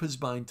made up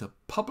his mind to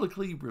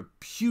publicly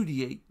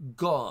repudiate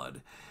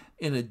God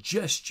in a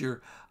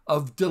gesture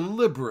of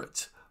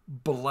deliberate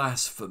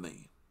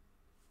blasphemy.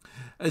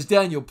 As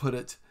Daniel put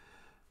it,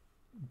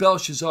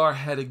 Belshazzar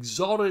had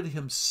exalted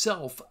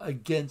himself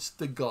against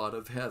the God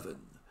of heaven.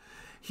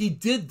 He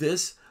did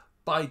this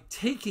by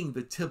taking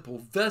the temple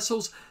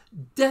vessels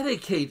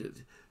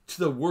dedicated to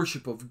the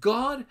worship of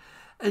God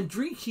and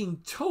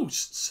drinking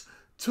toasts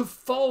to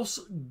false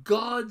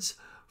gods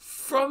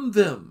from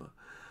them.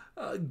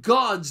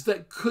 Gods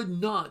that could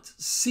not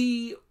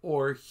see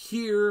or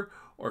hear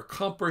or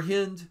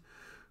comprehend,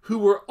 who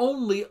were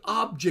only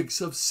objects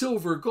of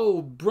silver,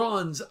 gold,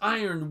 bronze,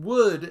 iron,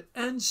 wood,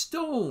 and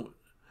stone.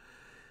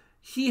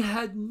 He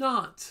had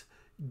not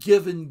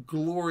given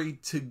glory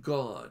to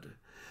God,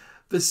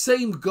 the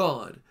same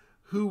God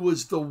who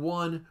was the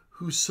one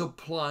who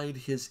supplied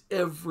his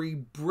every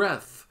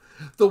breath,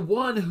 the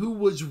one who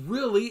was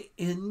really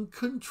in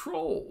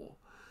control.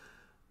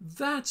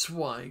 That's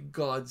why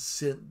God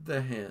sent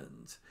the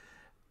hand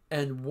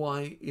and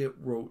why it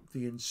wrote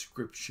the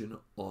inscription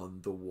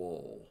on the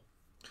wall.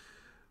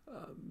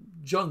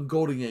 John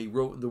Goldingay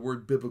wrote in the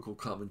Word Biblical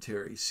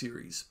Commentary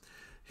series,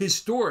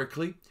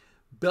 historically,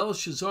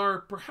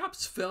 Belshazzar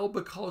perhaps fell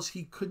because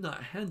he could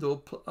not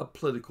handle a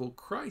political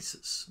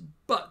crisis.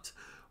 But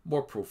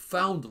more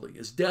profoundly,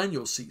 as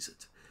Daniel sees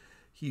it,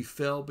 he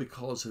fell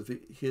because of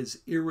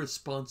his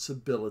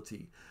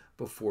irresponsibility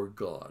before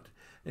God.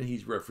 And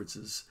he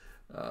references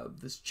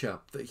this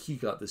chap that he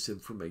got this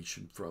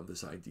information from,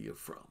 this idea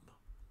from.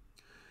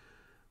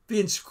 The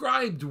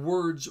inscribed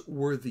words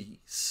were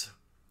these: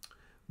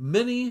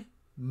 Mene,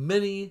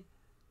 Mene,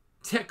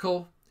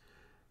 Tekel,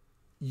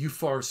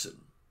 Upharsin,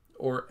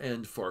 or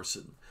and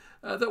Farsin.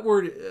 That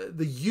word,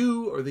 the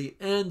U or the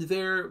and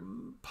there,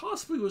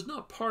 possibly was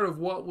not part of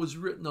what was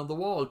written on the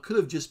wall. It could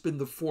have just been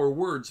the 4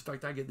 words. In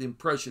fact, I get the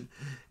impression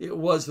it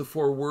was the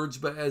 4 words,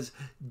 but as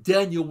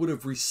Daniel would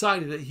have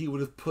recited it, he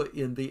would have put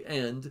in the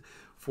and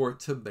for it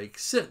to make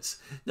sense.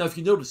 Now, if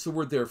you notice, the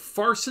word there,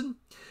 Farsin,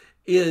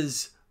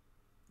 is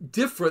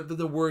different than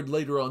the word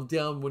later on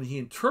down when he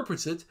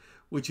interprets it,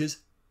 which is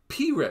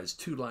Perez,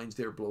 2 lines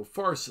there below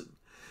Farsin.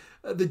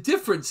 The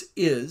difference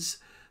is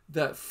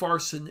that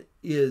Farsin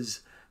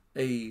is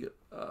a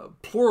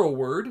plural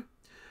word.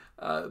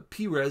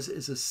 Perez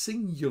is a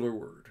singular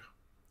word.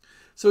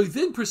 So he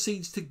then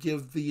proceeds to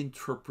give the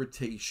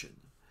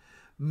interpretation.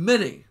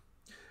 Mene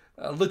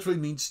literally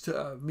means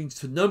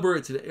to number.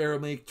 It's an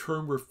Aramaic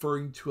term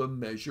referring to a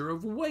measure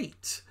of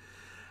weight.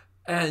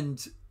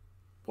 And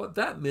what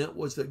that meant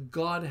was that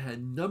God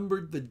had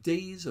numbered the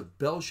days of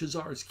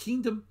Belshazzar's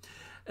kingdom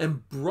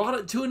and brought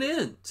it to an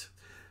end.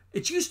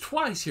 It's used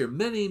twice here,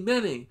 mene,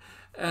 mene,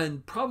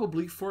 and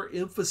probably for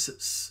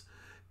emphasis.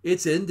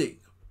 It's ending.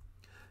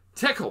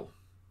 Tekel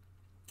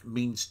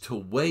means to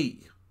weigh.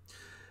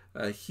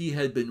 He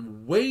had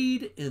been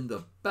weighed in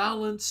the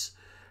balance,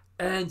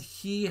 and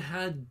he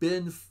had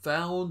been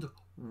found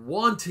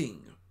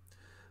wanting.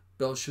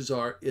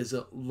 Belshazzar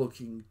isn't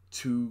looking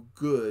too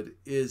good,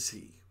 is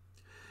he?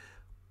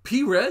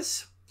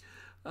 Perez,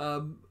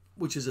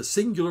 which is a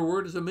singular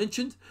word, as I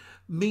mentioned,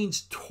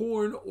 means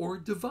torn or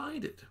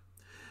divided.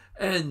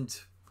 And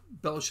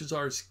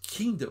Belshazzar's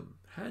kingdom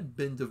had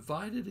been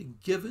divided and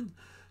given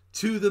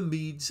to the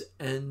Medes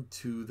and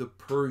to the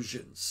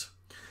Persians.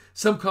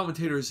 Some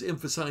commentators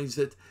emphasize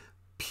that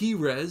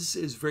Perez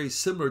is very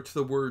similar to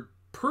the word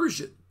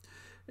Persian,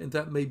 and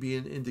that may be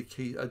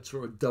a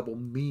sort of double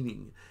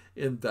meaning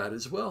in that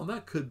as well, and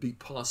that could be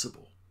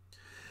possible.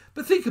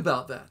 But think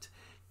about that.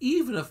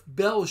 Even if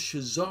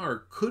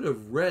Belshazzar could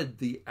have read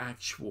the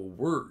actual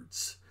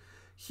words,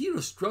 he would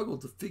have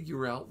struggled to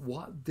figure out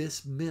what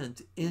this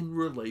meant in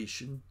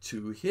relation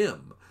to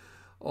him.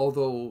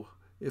 Although,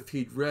 if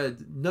he'd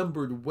read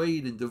numbered,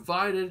 weighed, and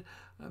divided,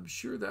 I'm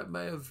sure that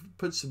may have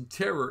put some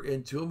terror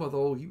into him,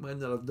 although he might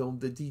not have known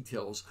the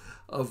details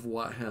of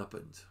what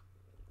happened.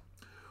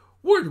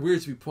 Warren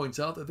Wiersbe points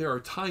out that there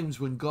are times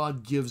when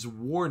God gives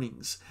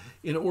warnings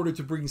in order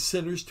to bring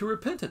sinners to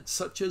repentance,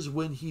 such as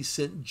when he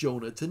sent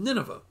Jonah to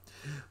Nineveh.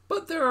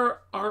 But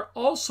there are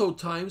also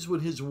times when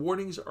his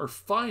warnings are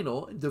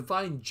final and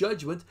divine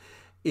judgment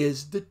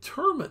is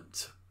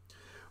determined.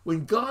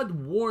 When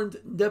God warned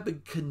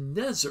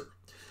Nebuchadnezzar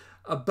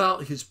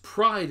about his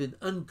pride and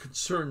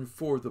unconcern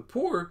for the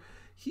poor,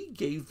 he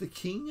gave the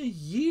king a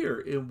year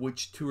in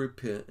which to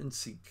repent and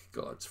seek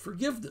God's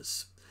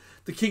forgiveness.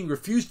 The king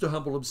refused to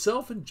humble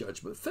himself and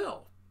judgment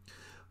fell.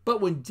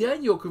 But when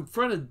Daniel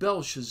confronted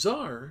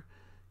Belshazzar,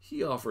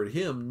 he offered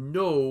him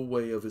no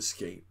way of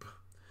escape.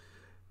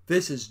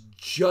 This is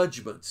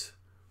judgment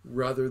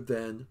rather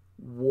than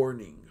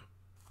warning.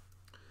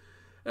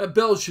 At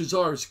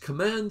Belshazzar's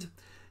command,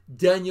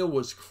 Daniel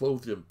was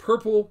clothed in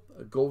purple,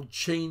 a gold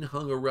chain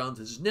hung around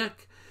his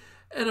neck,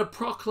 and a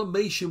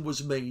proclamation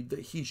was made that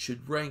he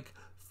should rank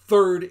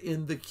third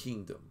in the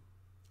kingdom.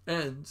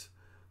 And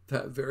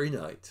that very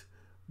night,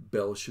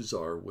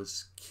 Belshazzar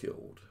was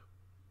killed.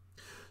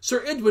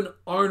 Sir Edwin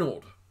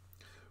Arnold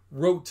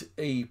wrote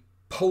a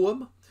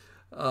poem,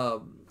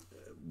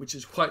 which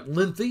is quite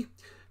lengthy.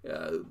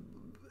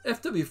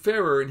 F.W.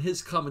 Farrer, in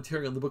his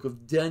commentary on the book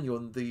of Daniel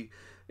in the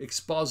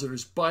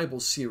Expositor's Bible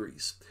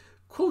series,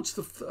 quotes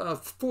the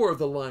four of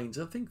the lines.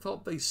 I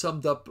thought they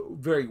summed up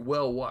very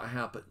well what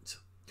happened.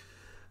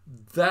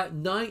 That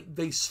night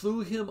they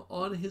slew him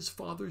on his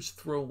father's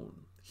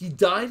throne. He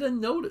died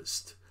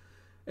unnoticed,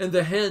 and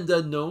the hand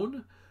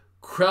unknown,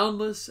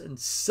 crownless and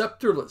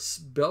scepterless,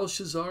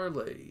 Belshazzar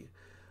lay,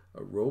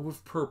 a robe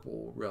of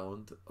purple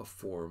round a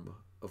form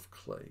of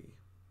clay.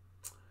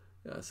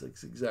 That's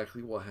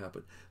exactly what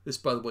happened. This,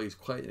 by the way, is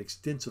quite an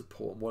extensive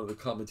poem. One of the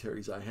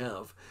commentaries I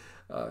have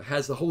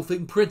has the whole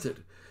thing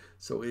printed,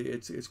 so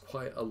it's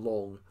quite a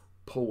long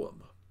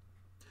poem.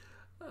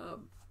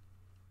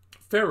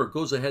 Farrer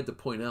goes ahead to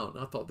point out,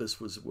 and I thought this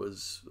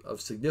was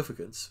of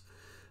significance,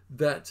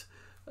 that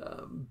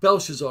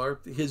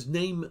Belshazzar, his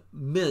name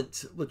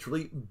meant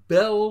literally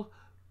Bel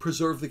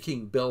preserve the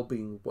king, Bel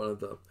being one of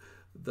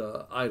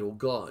the idol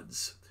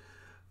gods.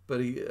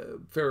 But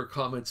Farrer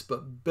comments,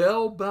 but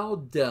Bel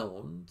bowed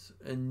down,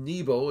 and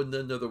Nebo, and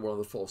another one of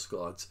the false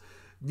gods,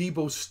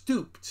 Nebo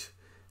stooped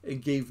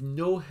and gave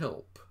no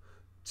help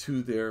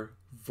to their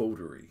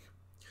votary.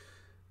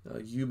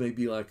 You may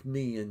be like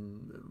me,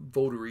 and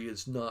votary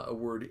is not a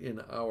word in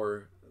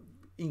our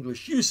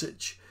English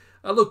usage.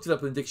 I looked it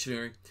up in the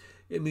dictionary.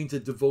 It means a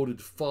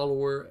devoted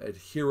follower,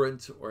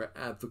 adherent, or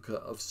advocate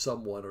of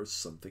someone or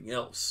something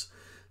else.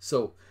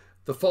 So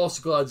the false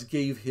gods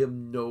gave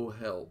him no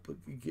help,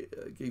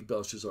 gave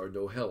Belshazzar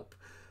no help.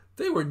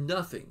 They were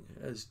nothing,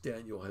 as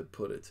Daniel had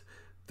put it.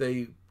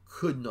 They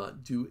could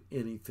not do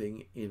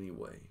anything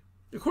anyway.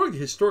 According to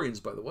historians,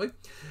 by the way,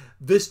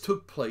 this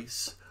took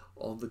place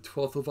on the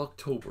 12th of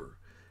October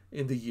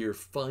in the year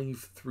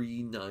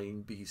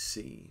 539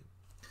 BC.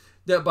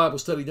 That Bible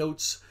study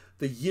notes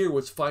the year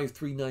was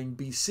 539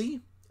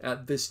 BC.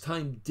 At this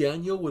time,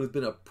 Daniel would have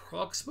been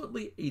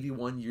approximately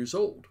 81 years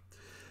old.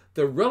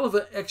 The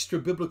relevant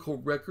extra-biblical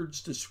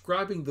records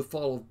describing the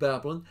fall of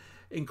Babylon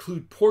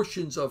include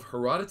portions of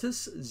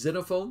Herodotus,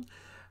 Xenophon,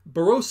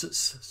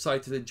 Berosus,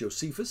 cited in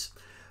Josephus,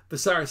 the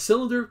Cyrus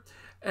Cylinder,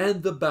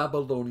 and the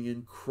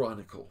Babylonian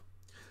Chronicle.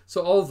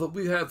 So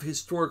we have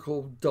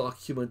historical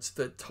documents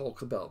that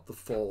talk about the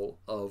fall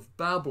of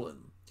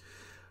Babylon.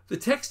 The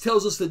text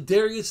tells us that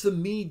Darius the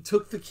Mede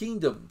took the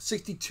kingdom,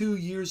 62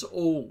 years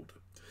old.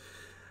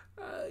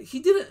 He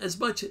didn't as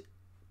much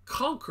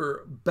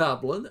conquer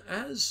Babylon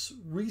as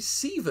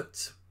receive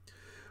it.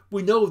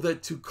 We know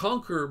that to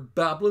conquer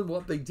Babylon,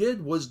 what they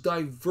did was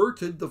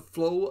diverted the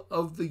flow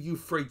of the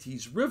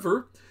Euphrates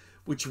River,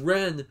 which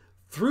ran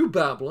through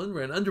Babylon,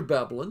 ran under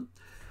Babylon,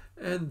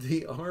 and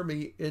the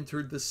army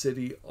entered the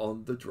city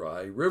on the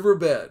dry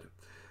riverbed.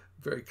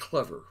 Very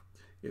clever,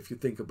 if you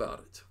think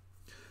about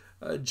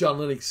it. John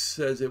Lennox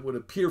says it would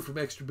appear from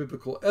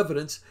extra-biblical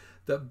evidence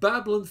that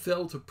Babylon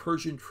fell to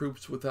Persian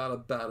troops without a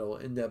battle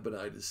in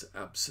Nabonidus'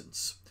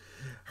 absence.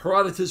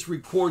 Herodotus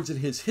records in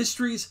his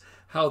histories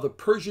how the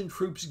Persian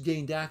troops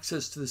gained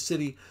access to the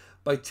city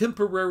by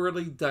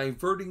temporarily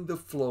diverting the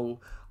flow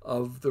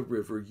of the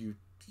river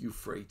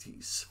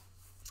Euphrates.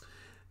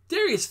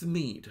 Darius the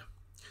Mede.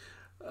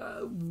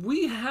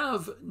 We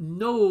have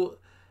no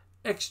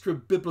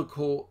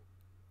extra-biblical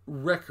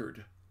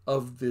record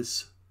of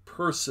this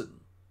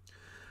person.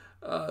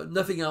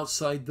 Nothing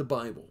outside the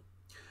Bible.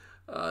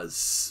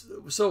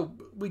 So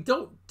we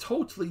don't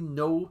totally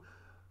know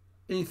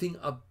anything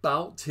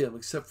about him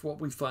except for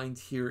what we find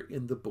here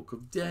in the book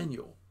of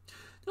Daniel.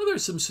 Now there are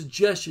some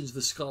suggestions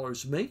the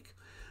scholars make.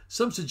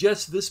 Some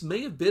suggest this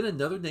may have been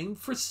another name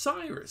for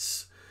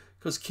Cyrus,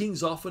 because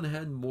kings often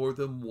had more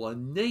than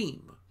one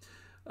name.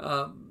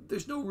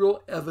 There's no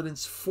real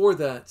evidence for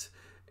that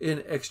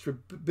in extra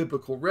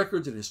biblical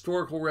records and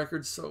historical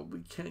records, so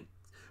we can't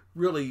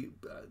really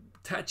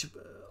attach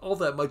all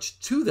that much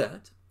to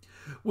that.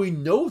 We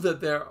know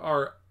that there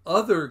are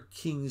other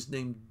kings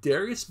named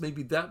Darius.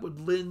 Maybe that would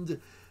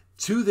lend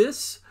to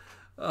this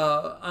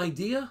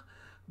idea,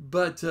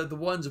 but the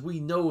ones we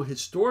know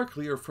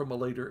historically are from a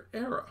later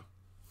era.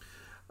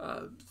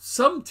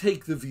 Some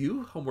take the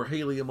view, Homer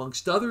Haley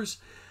amongst others,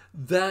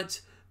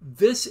 that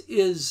this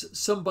is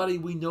somebody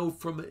we know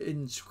from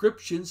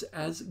inscriptions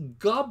as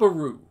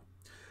Gabaru.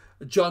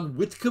 John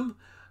Whitcomb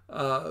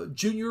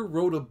Jr.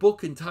 wrote a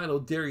book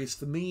entitled Darius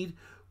the Mede,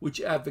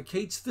 which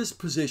advocates this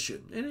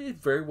position, and it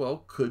very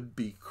well could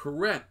be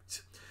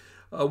correct.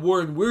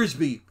 Warren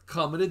Wiersbe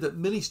commented that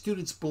many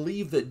students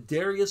believe that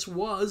Darius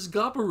was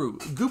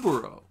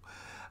Gubero,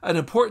 an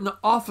important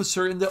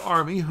officer in the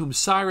army whom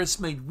Cyrus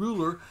made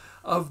ruler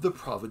of the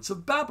province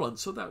of Babylon.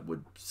 So that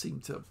would seem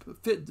to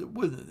fit,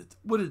 wouldn't it?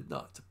 Would it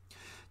not?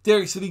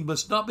 Darius the Mede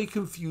must not be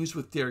confused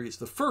with Darius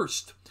the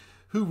First,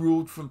 who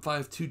ruled from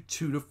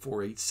 522 to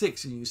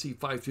 486. And you see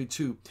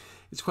 522,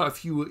 it's quite a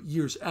few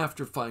years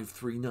after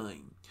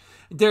 539.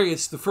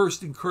 Darius the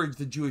First encouraged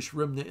the Jewish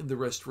remnant in the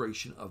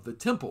restoration of the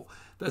temple.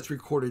 That's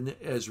recorded in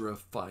Ezra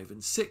 5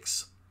 and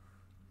 6.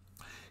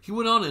 He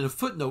went on in a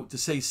footnote to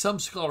say some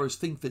scholars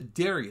think that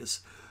Darius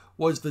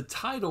was the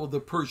title of the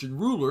Persian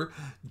ruler,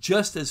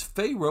 just as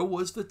Pharaoh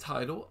was the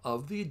title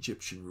of the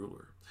Egyptian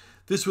ruler.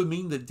 This would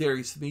mean that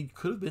Darius the Mede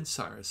could have been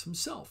Cyrus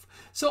himself.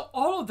 So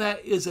all of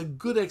that is a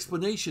good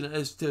explanation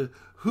as to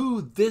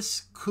who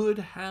this could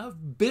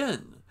have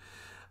been.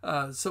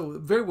 So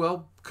very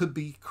well could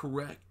be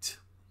correct.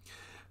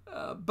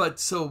 But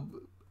so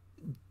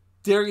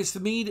Darius the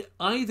Mede,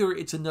 either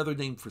it's another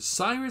name for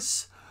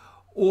Cyrus,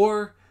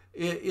 or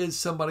it is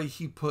somebody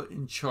he put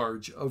in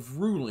charge of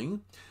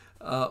ruling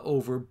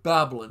over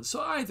Babylon.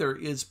 So either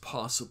is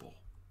possible.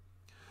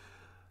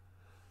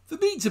 The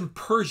Medes and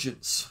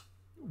Persians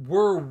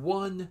were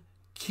one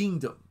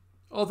kingdom,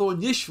 although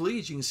initially,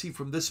 as you can see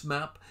from this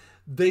map,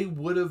 they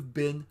would have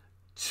been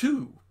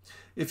two.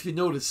 If you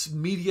notice,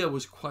 Media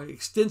was quite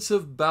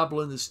extensive.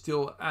 Babylon is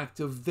still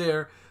active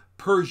there.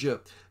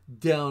 Persia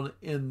down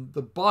in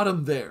the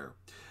bottom there.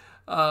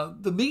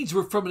 The Medes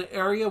were from an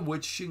area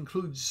which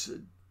includes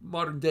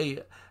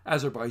modern-day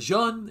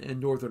Azerbaijan and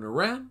northern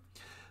Iran.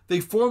 They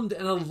formed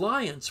an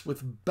alliance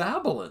with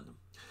Babylon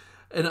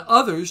and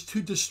others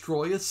to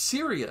destroy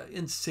Assyria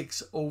in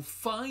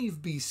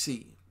 605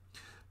 BC.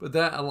 But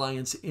that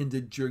alliance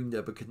ended during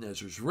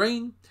Nebuchadnezzar's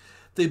reign.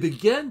 They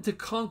began to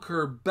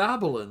conquer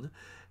Babylon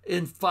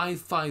in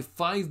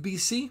 555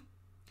 BC.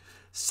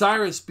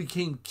 Cyrus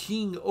became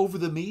king over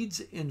the Medes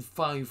in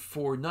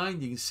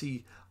 549. You can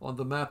see on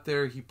the map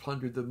there, he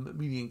plundered the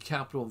Median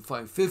capital in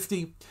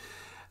 550.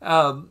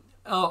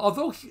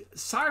 Although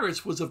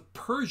Cyrus was of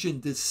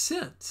Persian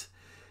descent,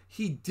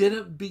 he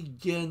didn't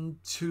begin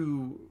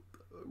to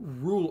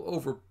rule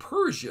over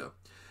Persia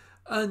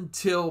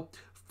until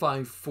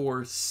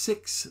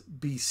 546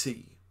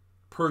 BC.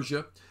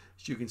 Persia,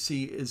 as you can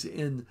see, is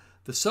in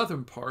the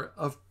southern part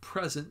of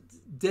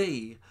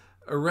present-day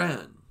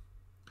Iran.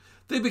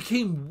 They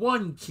became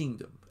one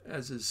kingdom,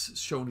 as is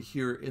shown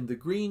here in the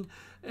green,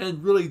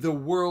 and really the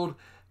world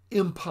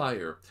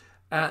empire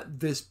at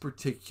this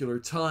particular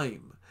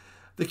time.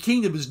 The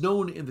kingdom is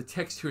known in the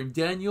text here in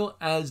Daniel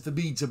as the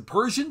Medes and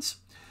Persians.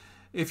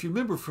 If you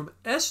remember from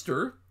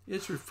Esther,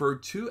 it's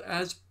referred to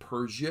as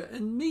Persia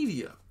and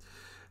Media.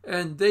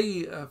 And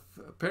they,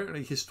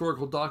 apparently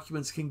historical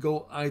documents can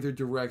go either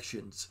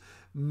directions.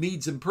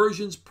 Medes and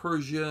Persians,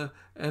 Persia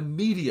and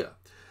Media.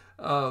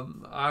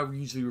 I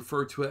usually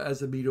refer to it as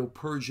the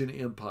Medo-Persian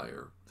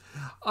Empire.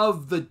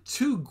 Of the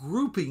two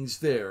groupings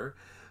there,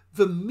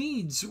 the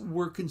Medes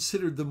were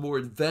considered the more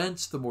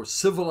advanced, the more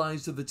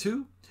civilized of the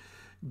two.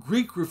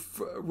 Greek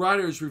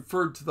writers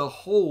referred to the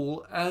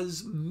whole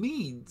as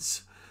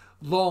Medes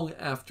long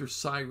after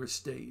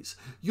Cyrus' days.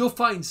 You'll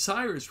find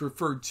Cyrus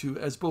referred to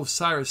as both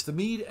Cyrus the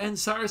Mede and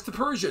Cyrus the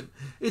Persian.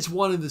 It's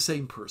one and the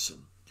same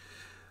person.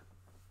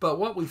 But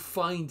what we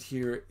find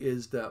here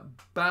is that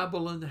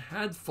Babylon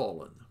had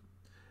fallen,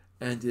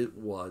 and it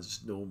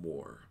was no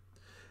more.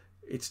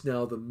 It's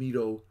now the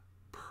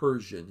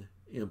Medo-Persian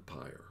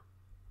Empire.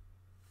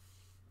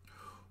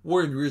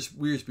 Warren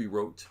Wiersbe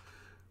wrote,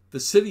 "The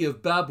city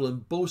of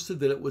Babylon boasted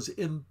that it was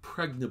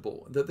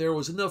impregnable, that there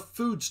was enough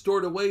food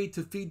stored away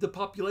to feed the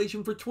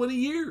population for 20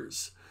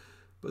 years.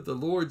 But the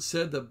Lord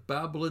said that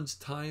Babylon's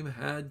time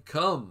had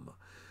come.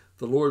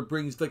 The Lord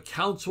brings the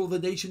counsel of the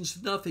nations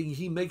to nothing.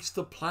 He makes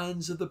the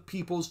plans of the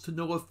peoples to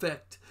no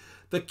effect.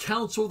 The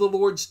counsel of the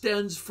Lord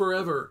stands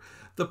forever,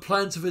 the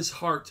plans of his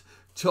heart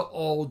to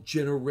all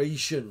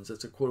generations."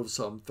 That's a quote of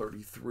Psalm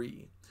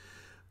 33.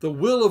 "The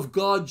will of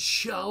God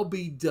shall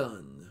be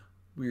done,"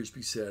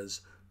 Wiersbe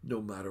says,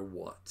 "no matter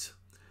what."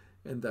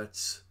 And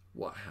that's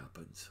what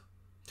happened.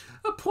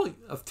 A point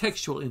of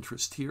textual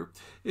interest here.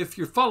 If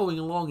you're following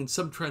along in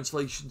some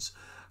translations,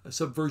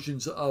 some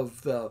versions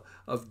of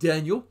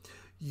Daniel,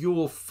 you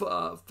will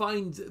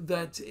find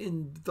that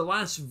in the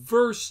last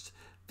verse,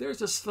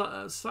 there's a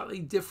slightly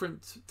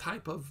different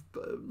type of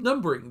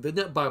numbering. The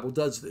Net Bible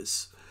does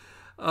this.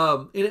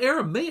 In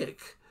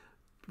Aramaic,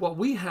 what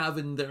we have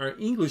in our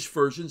English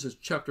versions is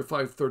chapter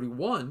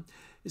 5:31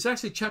 is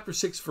actually chapter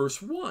 6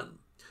 verse 1,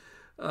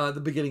 the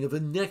beginning of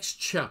the next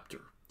chapter.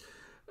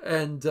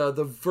 And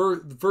the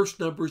verse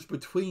numbers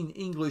between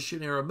English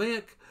and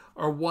Aramaic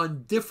are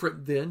one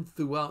different then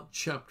throughout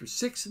chapter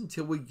 6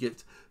 until we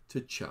get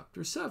to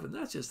chapter 7.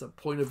 That's just a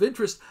point of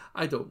interest.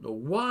 I don't know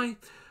why.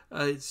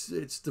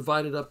 It's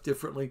divided up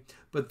differently,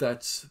 but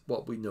that's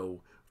what we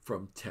know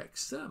from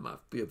text. That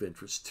might be of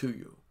interest to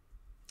you.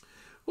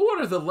 Well,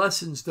 what are the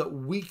lessons that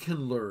we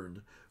can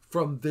learn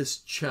from this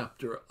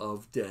chapter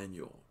of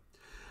Daniel?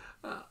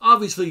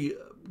 Obviously,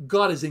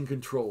 God is in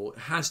control. It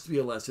has to be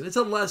a lesson. It's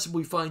a lesson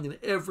we find in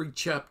every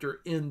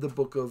chapter in the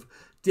book of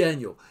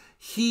Daniel.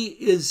 He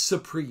is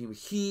supreme.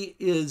 He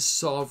is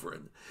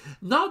sovereign.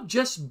 Not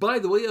just by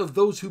the way of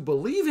those who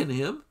believe in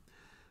him,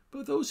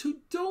 but those who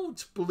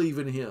don't believe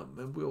in him.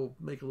 And we'll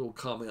make a little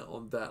comment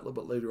on that a little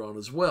bit later on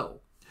as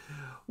well.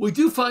 We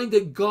do find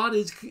that God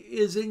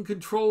is in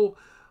control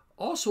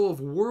also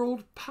of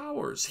world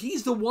powers.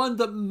 He's the one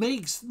that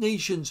makes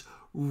nations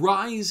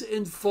rise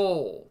and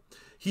fall.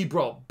 He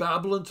brought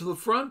Babylon to the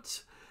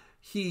front.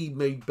 He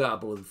made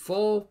Babylon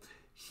fall.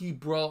 He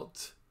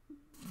brought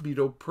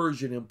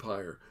Medo-Persian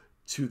Empire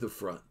to the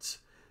front.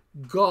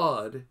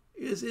 God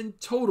is in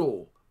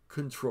total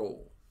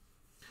control.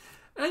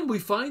 And we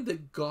find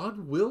that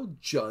God will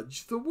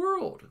judge the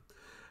world.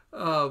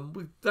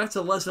 That's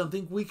a lesson I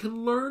think we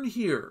can learn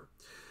here.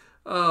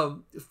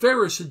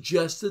 Ferrer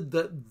suggested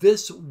that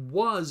this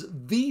was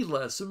the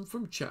lesson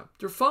from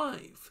chapter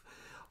 5.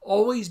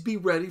 Always be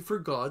ready for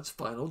God's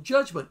final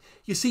judgment.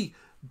 You see,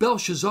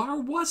 Belshazzar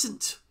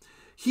wasn't.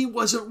 He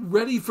wasn't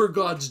ready for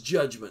God's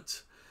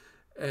judgment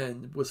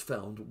and was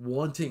found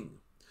wanting.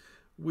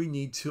 We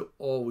need to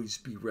always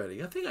be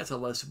ready. I think that's a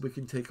lesson we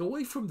can take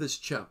away from this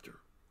chapter.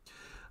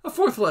 A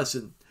fourth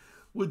lesson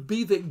would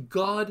be that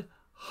God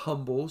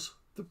humbles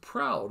the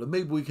proud. And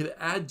maybe we could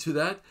add to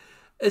that,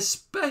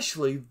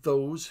 especially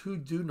those who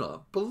do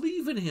not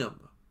believe in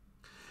him.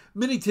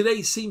 Many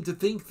today seem to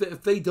think that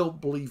if they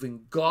don't believe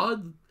in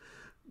God,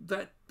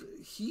 that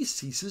he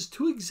ceases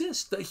to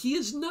exist, that he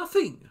is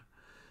nothing.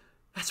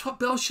 That's what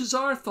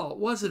Belshazzar thought,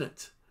 wasn't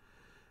it?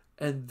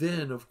 And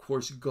then, of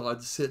course,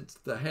 God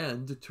sent the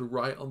hand to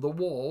write on the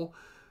wall,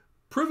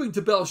 proving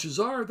to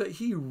Belshazzar that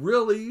he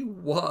really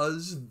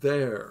was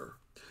there.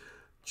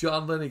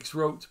 John Lennox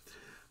wrote,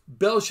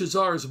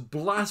 Belshazzar's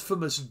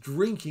blasphemous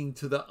drinking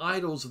to the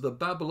idols of the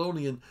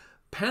Babylonian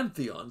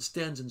pantheon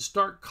stands in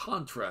stark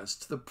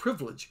contrast to the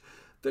privilege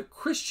that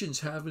Christians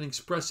have in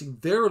expressing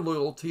their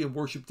loyalty and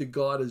worship to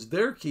God as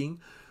their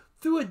king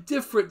through a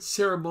different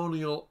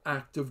ceremonial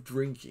act of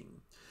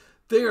drinking.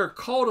 They are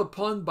called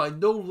upon by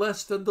no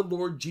less than the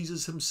Lord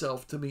Jesus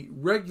himself to meet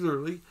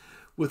regularly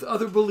with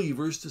other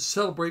believers to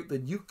celebrate the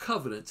new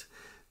covenant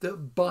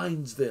that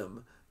binds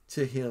them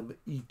to him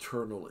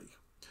eternally.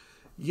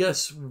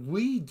 Yes,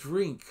 we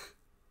drink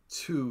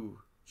to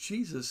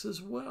Jesus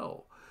as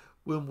well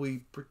when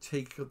we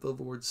partake of the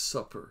Lord's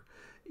Supper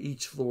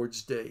each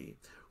Lord's Day,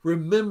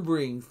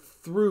 remembering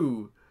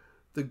through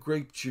the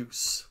grape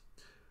juice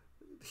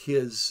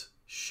his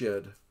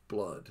shed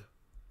blood.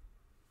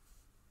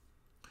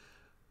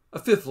 A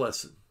fifth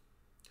lesson,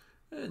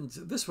 and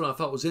this one I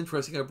thought was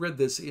interesting. I've read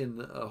this in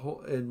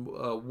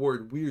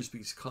Warren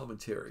Wiersbe's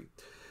commentary.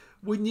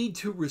 We need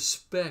to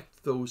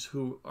respect those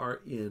who are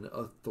in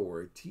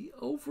authority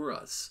over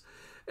us.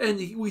 And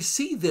we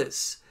see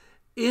this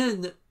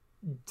in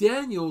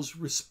Daniel's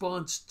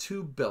response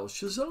to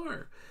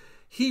Belshazzar.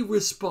 He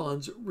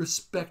responds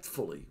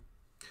respectfully.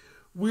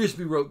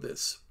 Wiersbe wrote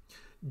this,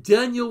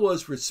 Daniel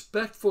was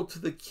respectful to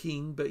the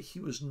king, but he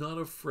was not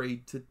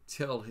afraid to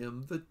tell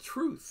him the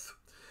truth.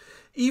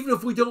 Even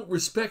if we don't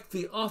respect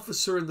the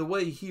officer in the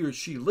way he or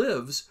she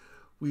lives,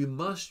 we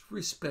must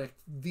respect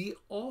the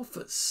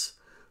office,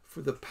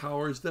 for the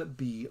powers that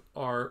be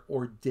are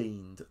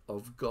ordained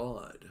of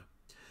God.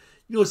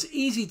 You know, it's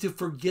easy to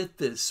forget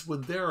this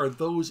when there are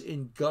those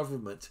in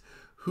government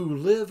who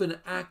live and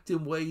act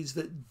in ways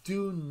that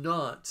do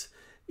not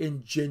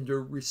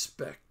engender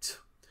respect.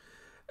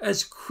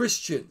 As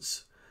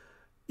Christians,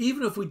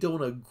 even if we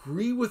don't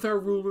agree with our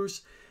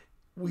rulers,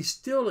 we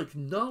still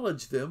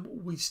acknowledge them,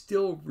 we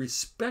still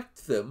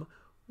respect them,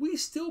 we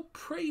still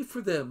pray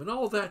for them, and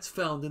all that's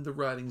found in the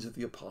writings of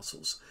the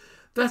apostles.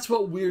 That's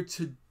what we're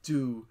to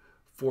do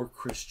for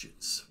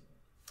Christians.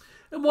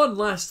 And one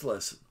last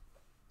lesson.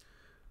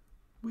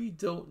 We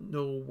don't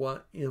know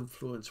what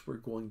influence we're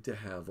going to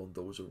have on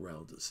those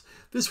around us.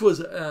 This was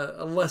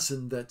a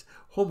lesson that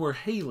Homer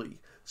Haley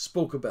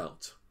spoke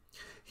about.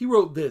 He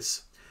wrote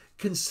this,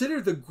 consider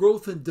the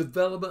growth and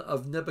development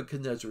of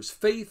Nebuchadnezzar's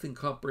faith and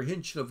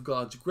comprehension of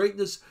God's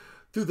greatness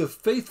through the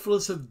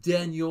faithfulness of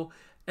Daniel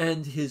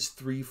and his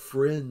three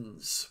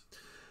friends,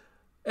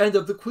 and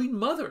of the Queen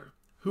Mother,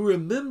 who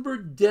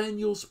remembered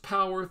Daniel's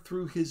power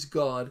through his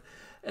God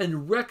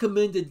and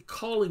recommended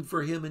calling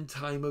for him in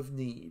time of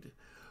need.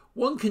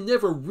 one can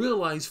never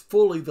realize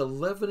fully the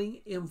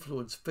leavening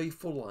influence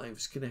faithful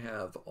lives can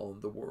have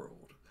on the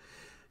world.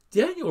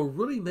 Daniel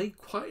really made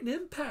quite an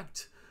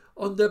impact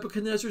on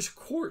Nebuchadnezzar's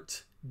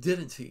court,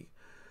 didn't he?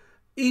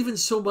 Even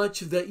so much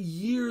that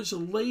years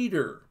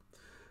later,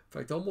 in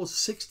fact, almost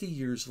 60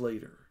 years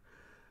later,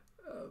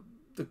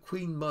 the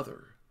Queen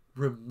Mother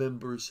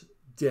remembers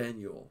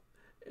Daniel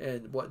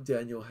and what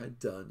Daniel had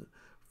done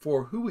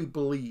for who we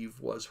believe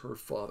was her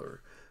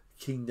father,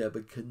 King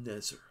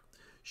Nebuchadnezzar.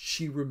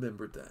 She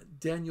remembered that.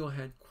 Daniel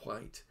had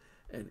quite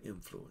an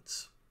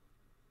influence.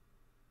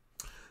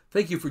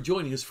 Thank you for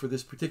joining us for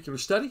this particular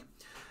study.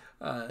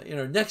 In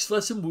our next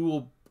lesson, we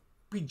will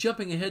be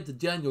jumping ahead to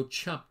Daniel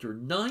chapter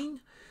 9.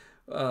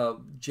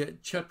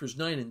 Chapters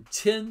 9 and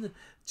 10,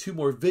 two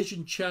more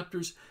vision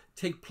chapters,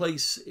 take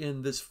place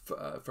in this,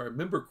 if I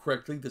remember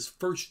correctly, this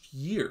first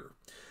year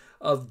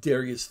of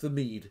Darius the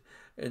Mede.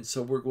 And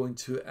so we're going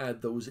to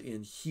add those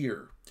in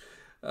here.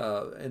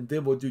 And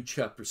then we'll do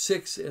chapter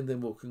 6, and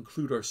then we'll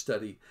conclude our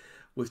study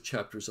with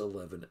chapters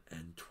 11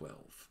 and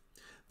 12.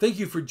 Thank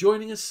you for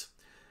joining us,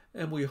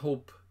 and we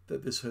hope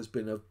that this has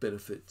been of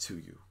benefit to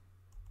you.